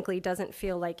board, frankly, doesn't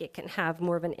feel like it can have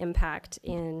more of an impact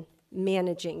in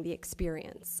managing the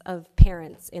experience of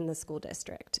parents in the school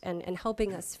district and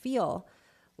helping us feel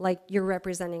like you're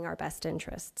representing our best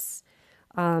interests.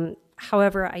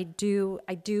 However, I do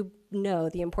know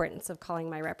the importance of calling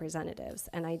my representatives,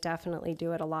 and I definitely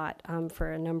do it a lot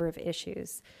for a number of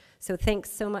issues. So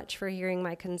thanks so much for hearing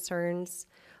my concerns,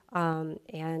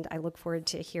 and I look forward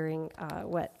to hearing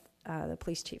what the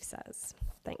police chief says.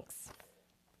 Thanks.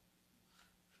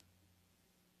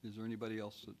 Is there anybody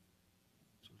else that?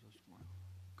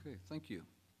 Okay, thank you.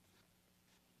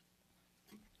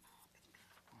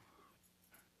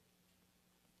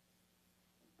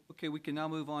 Okay, we can now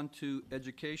move on to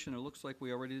education. It looks like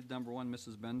we already did number one,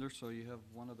 Mrs. Bender, so you have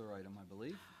one other item, I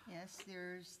believe. Yes,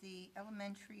 there's the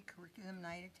elementary curriculum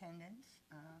night attendance.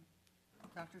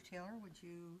 Dr. Taylor, would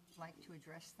you like to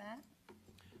address that?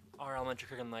 Our elementary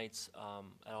curriculum nights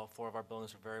at all 4 of our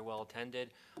buildings were very well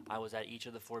attended. I was at each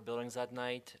of the 4 buildings that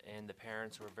night, and the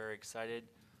parents were very excited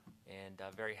and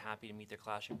very happy to meet their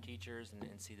classroom teachers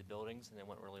and see the buildings, and it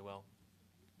went really well.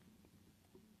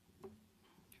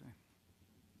 Okay,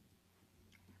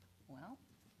 Well,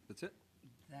 that's it?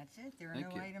 that's it. There are Thank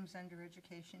no you. items under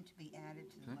education to be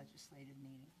added to the Okay. legislative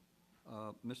meeting.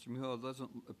 Mr. Miho, it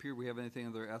doesn't appear we have anything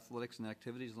under athletics and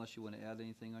activities unless you want to add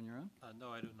anything on your own? No,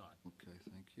 I do not. Okay,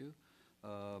 thank you.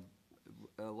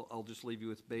 I'll just leave you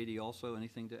with Beatty also.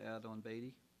 Anything to add on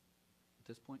Beatty at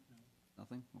this point?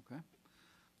 Nothing? Okay.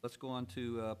 Let's go on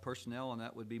to personnel, and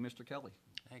that would be Mr. Kelly.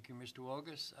 Thank you, Mr.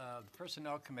 Wogus. The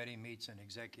Personnel Committee meets in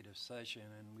executive session,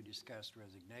 and we discussed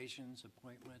resignations,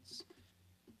 appointments,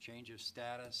 change of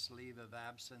status, leave of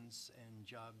absence, and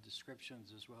job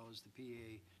descriptions, as well as the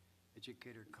PA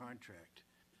educator contract.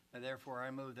 Now, therefore,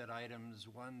 I move that items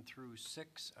 1 through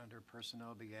 6 under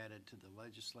personnel be added to the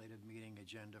legislative meeting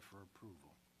agenda for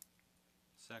approval.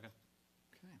 Second.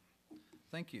 Okay,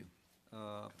 thank you.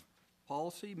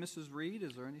 Policy, Mrs. Reed,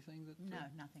 is there anything that? No,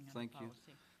 nothing on Thank you.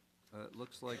 policy. It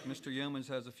looks like Mr. Yeomans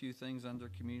has a few things under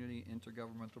community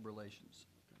intergovernmental relations.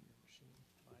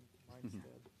 Mine's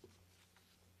dead.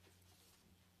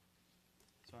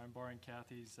 So I'm borrowing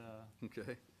Kathy's,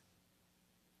 Okay.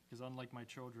 because unlike my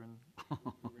children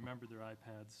who remembered their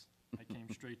iPads, I came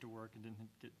straight to work and didn't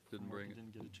get Didn't from work bring and it.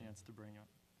 didn't get a chance to go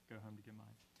home to get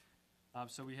mine.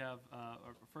 So we have,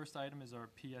 our first item is our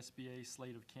PSBA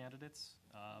slate of candidates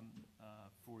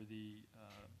for the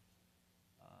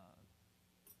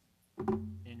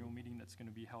annual meeting that's going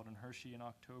to be held in Hershey in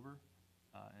October.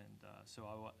 So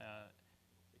I will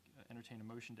entertain a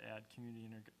motion to add community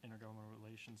intergovernmental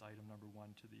relations item number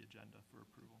 1 to the agenda for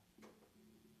approval.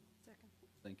 Second.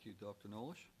 Thank you, Dr.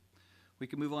 Nolish. We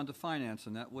can move on to finance,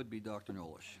 and that would be Dr.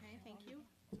 Nolish. Okay, thank you.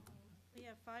 We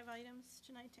have 5 items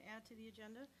tonight to add to the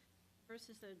agenda. First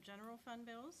is the general fund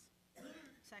bills.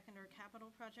 Second are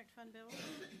capital project fund bills.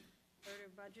 Third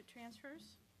are budget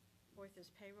transfers. Fourth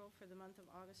is payroll for the month of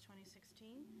August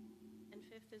 2016. And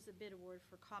fifth is the bid award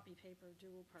for copy paper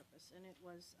dual purpose, and it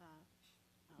was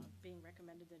being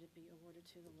recommended that it be awarded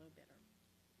to the low bidder.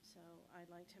 So I'd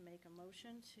like to make a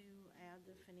motion to add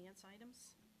the finance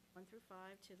items 1 through 5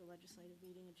 to the legislative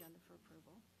meeting agenda for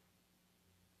approval.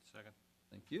 Second.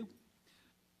 Thank you.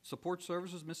 Support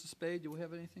services, Mrs. Spade, do we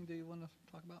have anything that you want to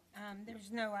talk about?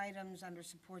 There's no items under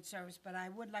support service, but I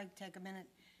would like to take a minute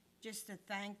just to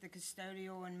thank the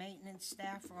custodial and maintenance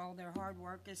staff for all their hard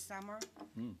work this summer,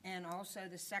 and also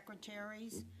the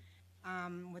secretaries.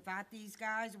 Without these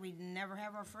guys, we'd never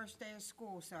have our first day of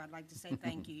school, so I'd like to say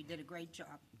thank you. You did a great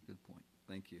job. Good point.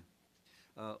 Thank you.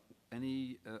 Are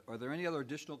there any other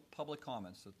additional public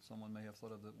comments that someone may have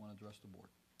thought of that want to address the board?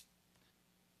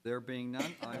 There being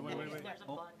none, I will. Wait.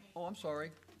 Oh, I'm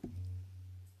sorry.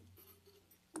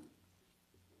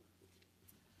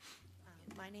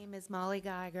 My name is Molly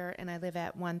Geiger, and I live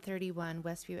at 131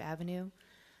 Westview Avenue.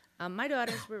 My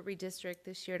daughters were redistricted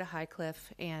this year to High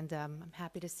Cliff, and I'm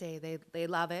happy to say they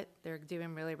love it. They're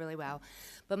doing really, really well.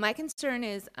 But my concern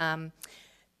is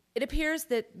it appears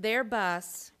that their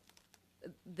bus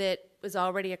that was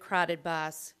already a crowded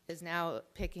bus is now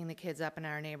picking the kids up in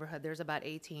our neighborhood. There's about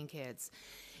 18 kids.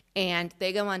 And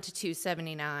they go on to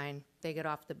 279. They get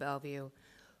off the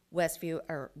Westview,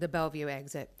 or the Bellevue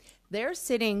exit. They're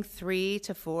sitting 3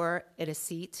 to 4 at a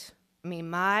seat. I mean,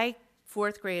 my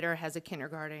 4th grader has a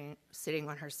kindergarten sitting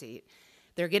on her seat.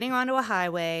 They're getting onto a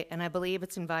highway, and I believe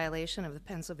it's in violation of the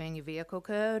Pennsylvania Vehicle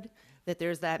Code that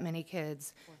there's that many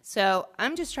kids. So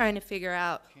I'm just trying to figure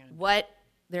out what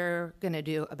they're going to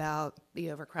do about the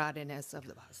overcrowdedness of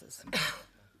the buses.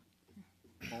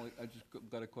 Molly, I just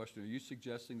got a question. Are you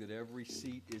suggesting that every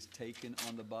seat is taken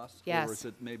on the bus? Yes. Or is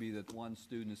it maybe that one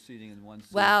student is seating in one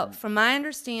seat? Well, and- from my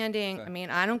understanding, Okay. I mean,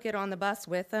 I don't get on the bus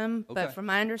with them, but Okay. from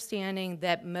my understanding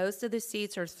that most of the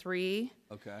seats are 3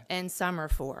 Okay. and some are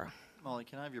 4. Molly,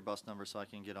 can I have your bus number so I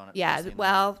can get on it? Yeah, first thing in the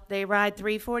well, they ride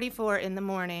 3:44 in the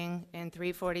morning and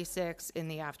 3:46 in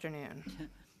the afternoon.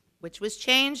 which was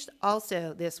changed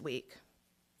also this week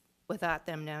without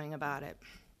them knowing about it.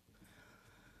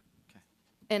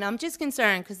 And I'm just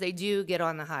concerned because they do get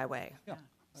on the highway. Yeah.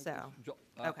 So,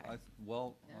 okay.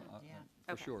 Well,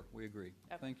 for Okay. sure, we agree.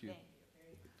 Okay. Thank you.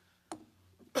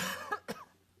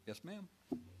 Yes, ma'am.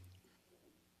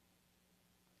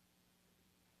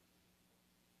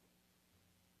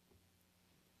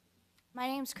 My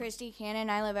name's Christy Cannon.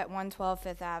 I live at 112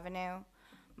 Fifth Avenue.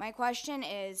 My question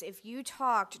is, if you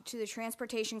talked to the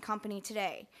transportation company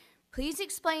today, please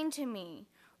explain to me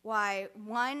why,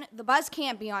 one, the bus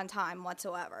can't be on time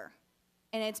whatsoever,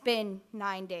 and it's been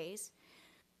 9 days.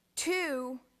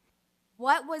 Two,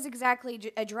 what was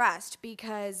exactly addressed?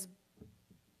 Because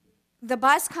the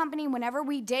bus company, whenever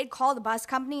we did call the bus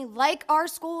company, like our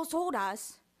schools told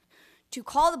us to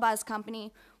call the bus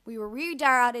company, we were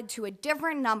rerouted to a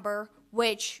different number,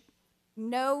 which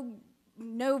no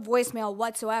voicemail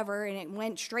whatsoever, and it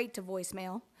went straight to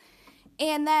voicemail.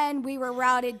 And then we were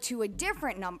routed to a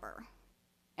different number.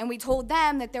 And we told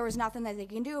them that there was nothing that they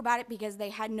can do about it because they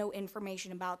had no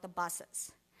information about the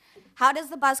buses. How does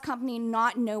the bus company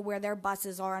not know where their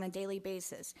buses are on a daily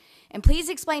basis? And please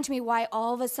explain to me why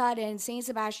all of a sudden St.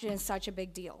 Sebastian is such a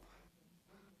big deal.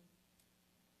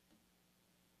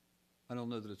 I don't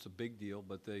know that it's a big deal,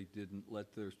 but they didn't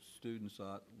let their students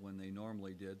out when they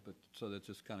normally did, but so that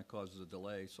just kind of causes a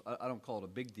delay. So I don't call it a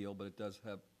big deal, but it does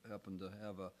happen to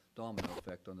have a domino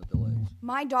effect on the delays.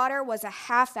 My daughter was a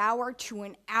half hour to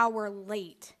an hour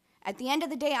late. At the end of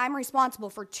the day, I'm responsible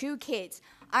for 2 kids.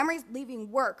 I'm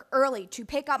leaving work early to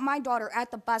pick up my daughter at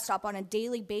the bus stop on a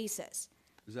daily basis.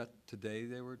 Is that today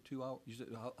they were 2 hours? You said,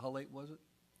 how late was it?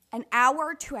 An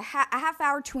hour to a half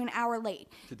hour to an hour late.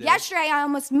 Today? Yesterday, I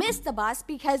almost missed the bus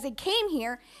because it came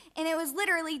here and it was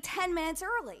literally 10 minutes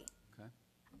early. Okay.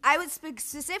 I was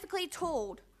specifically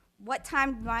told what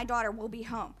time my daughter will be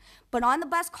home. But on the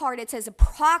bus card, it says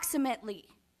approximately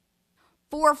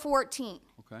 4:14.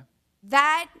 Okay.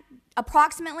 That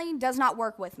approximately does not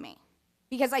work with me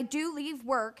because I do leave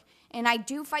work and I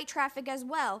do fight traffic as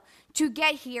well to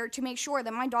get here to make sure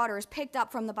that my daughter is picked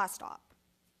up from the bus stop.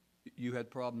 You had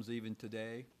problems even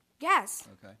today? Yes.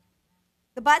 Okay.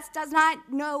 The bus does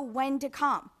not know when to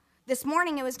come. This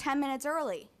morning it was 10 minutes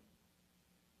early.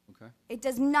 Okay. It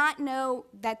does not know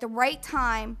that the right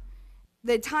time,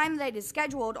 the time that is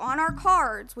scheduled on our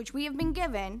cards, which we have been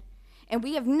given, and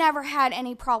we have never had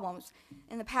any problems.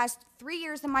 In the past 3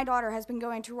 years that my daughter has been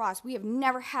going to Ross, we have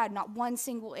never had not one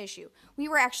single issue. We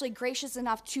were actually gracious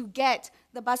enough to get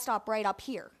the bus stop right up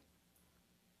here.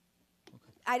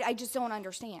 I just don't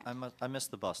understand. I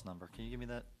missed the bus number. Can you give me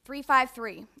that?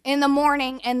 353 in the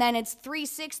morning, and then it's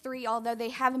 363, although they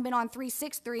haven't been on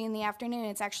 363 in the afternoon.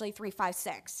 It's actually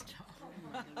 356.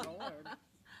 Lord.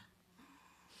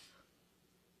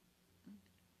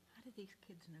 How do these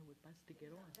kids know what bus to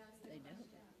get on? They don't.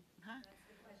 Huh?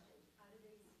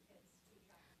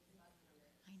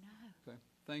 I know. Okay.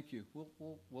 Thank you.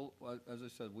 We'll, as I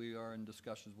said, we are in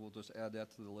discussions. We'll just add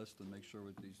that to the list and make sure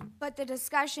with these. But the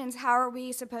discussions, how are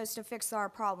we supposed to fix our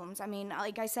problems? I mean,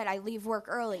 like I said, I leave work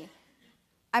early.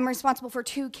 I'm responsible for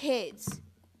 2 kids.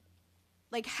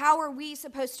 Like, how are we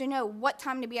supposed to know what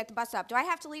time to be at the bus stop? Do I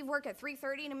have to leave work at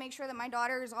 3:30 to make sure that my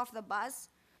daughter is off the bus?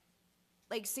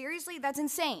 Like, seriously? That's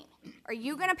insane. Are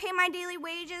you going to pay my daily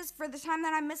wages for the time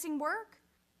that I'm missing work?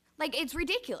 Like, it's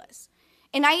ridiculous.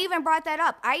 And I even brought that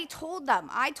up. I told them.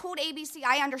 I told ABC,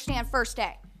 I understand first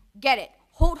day. Get it.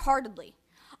 Wholeheartedly.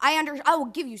 I will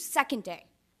give you second day.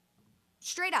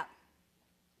 Straight up.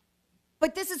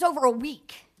 But this is over a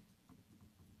week.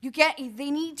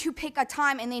 They need to pick a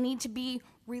time and they need to be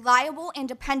reliable and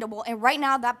dependable. And right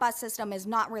now, that bus system is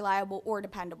not reliable or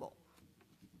dependable.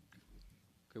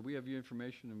 Okay, we have your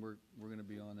information and we're going to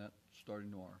be on that starting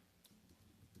tomorrow.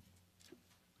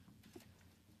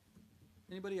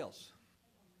 Anybody else?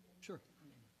 Sure.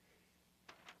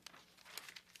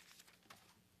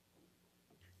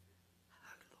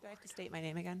 Do I have to state my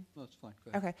name again? No, it's fine.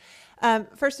 Go ahead.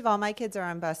 Okay. First of all, my kids are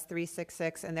on bus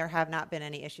 366, and there have not been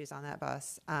any issues on that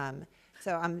bus.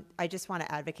 So I just want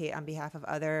to advocate on behalf of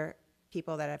other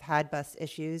people that have had bus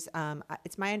issues.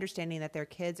 It's my understanding that their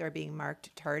kids are being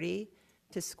marked tardy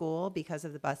to school because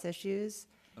of the bus issues.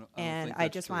 And I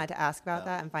just wanted to ask about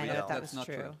that and find out if that was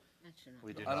true.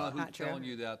 We do I don't know Not who's true. telling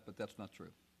you that, but that's not true.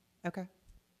 Okay.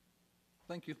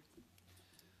 Thank you.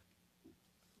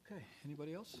 Okay,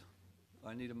 anybody else?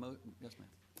 I need a yes, ma'am.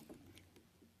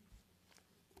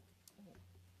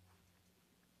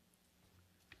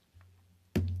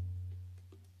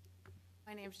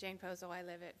 My name's Jane Pozel. I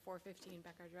live at 415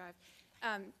 Becker Drive.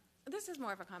 This is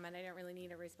more of a comment. I don't really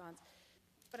need a response.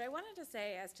 But I wanted to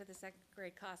say, as to the second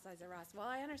grade class size at Ross, while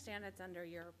I understand it's under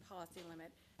your policy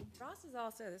limit, Ross is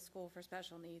also the school for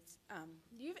special needs.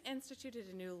 You've instituted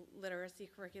a new literacy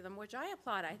curriculum, which I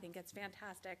applaud. I think it's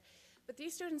fantastic. But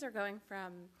these students are going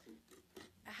from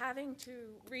having to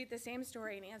read the same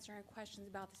story and answering questions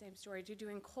about the same story to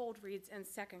doing cold reads in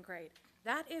second grade.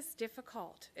 That is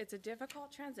difficult. It's a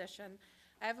difficult transition.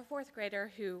 I have a fourth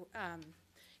grader who,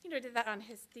 did that on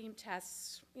his theme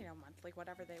tests, monthly,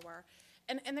 whatever they were.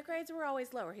 And the grades were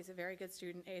always lower. He's a very good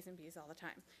student, A's and B's all the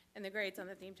time. And the grades on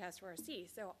the theme test were a C.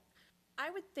 So I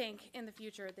would think in the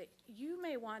future that you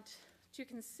may want to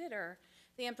consider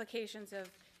the implications of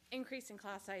increasing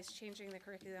class size, changing the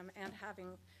curriculum, and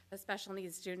having the special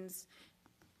needs students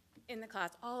in the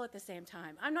class all at the same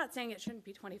time. I'm not saying it shouldn't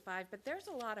be 25, but there's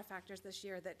a lot of factors this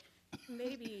year that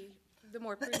maybe the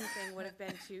more prudent thing would have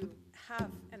been to have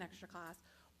an extra class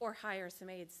or hire some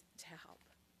aides to help.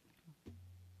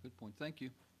 Good point, thank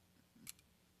you.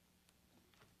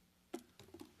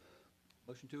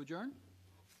 Motion to adjourn?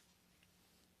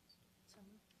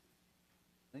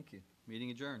 Thank you. Meeting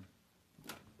adjourned.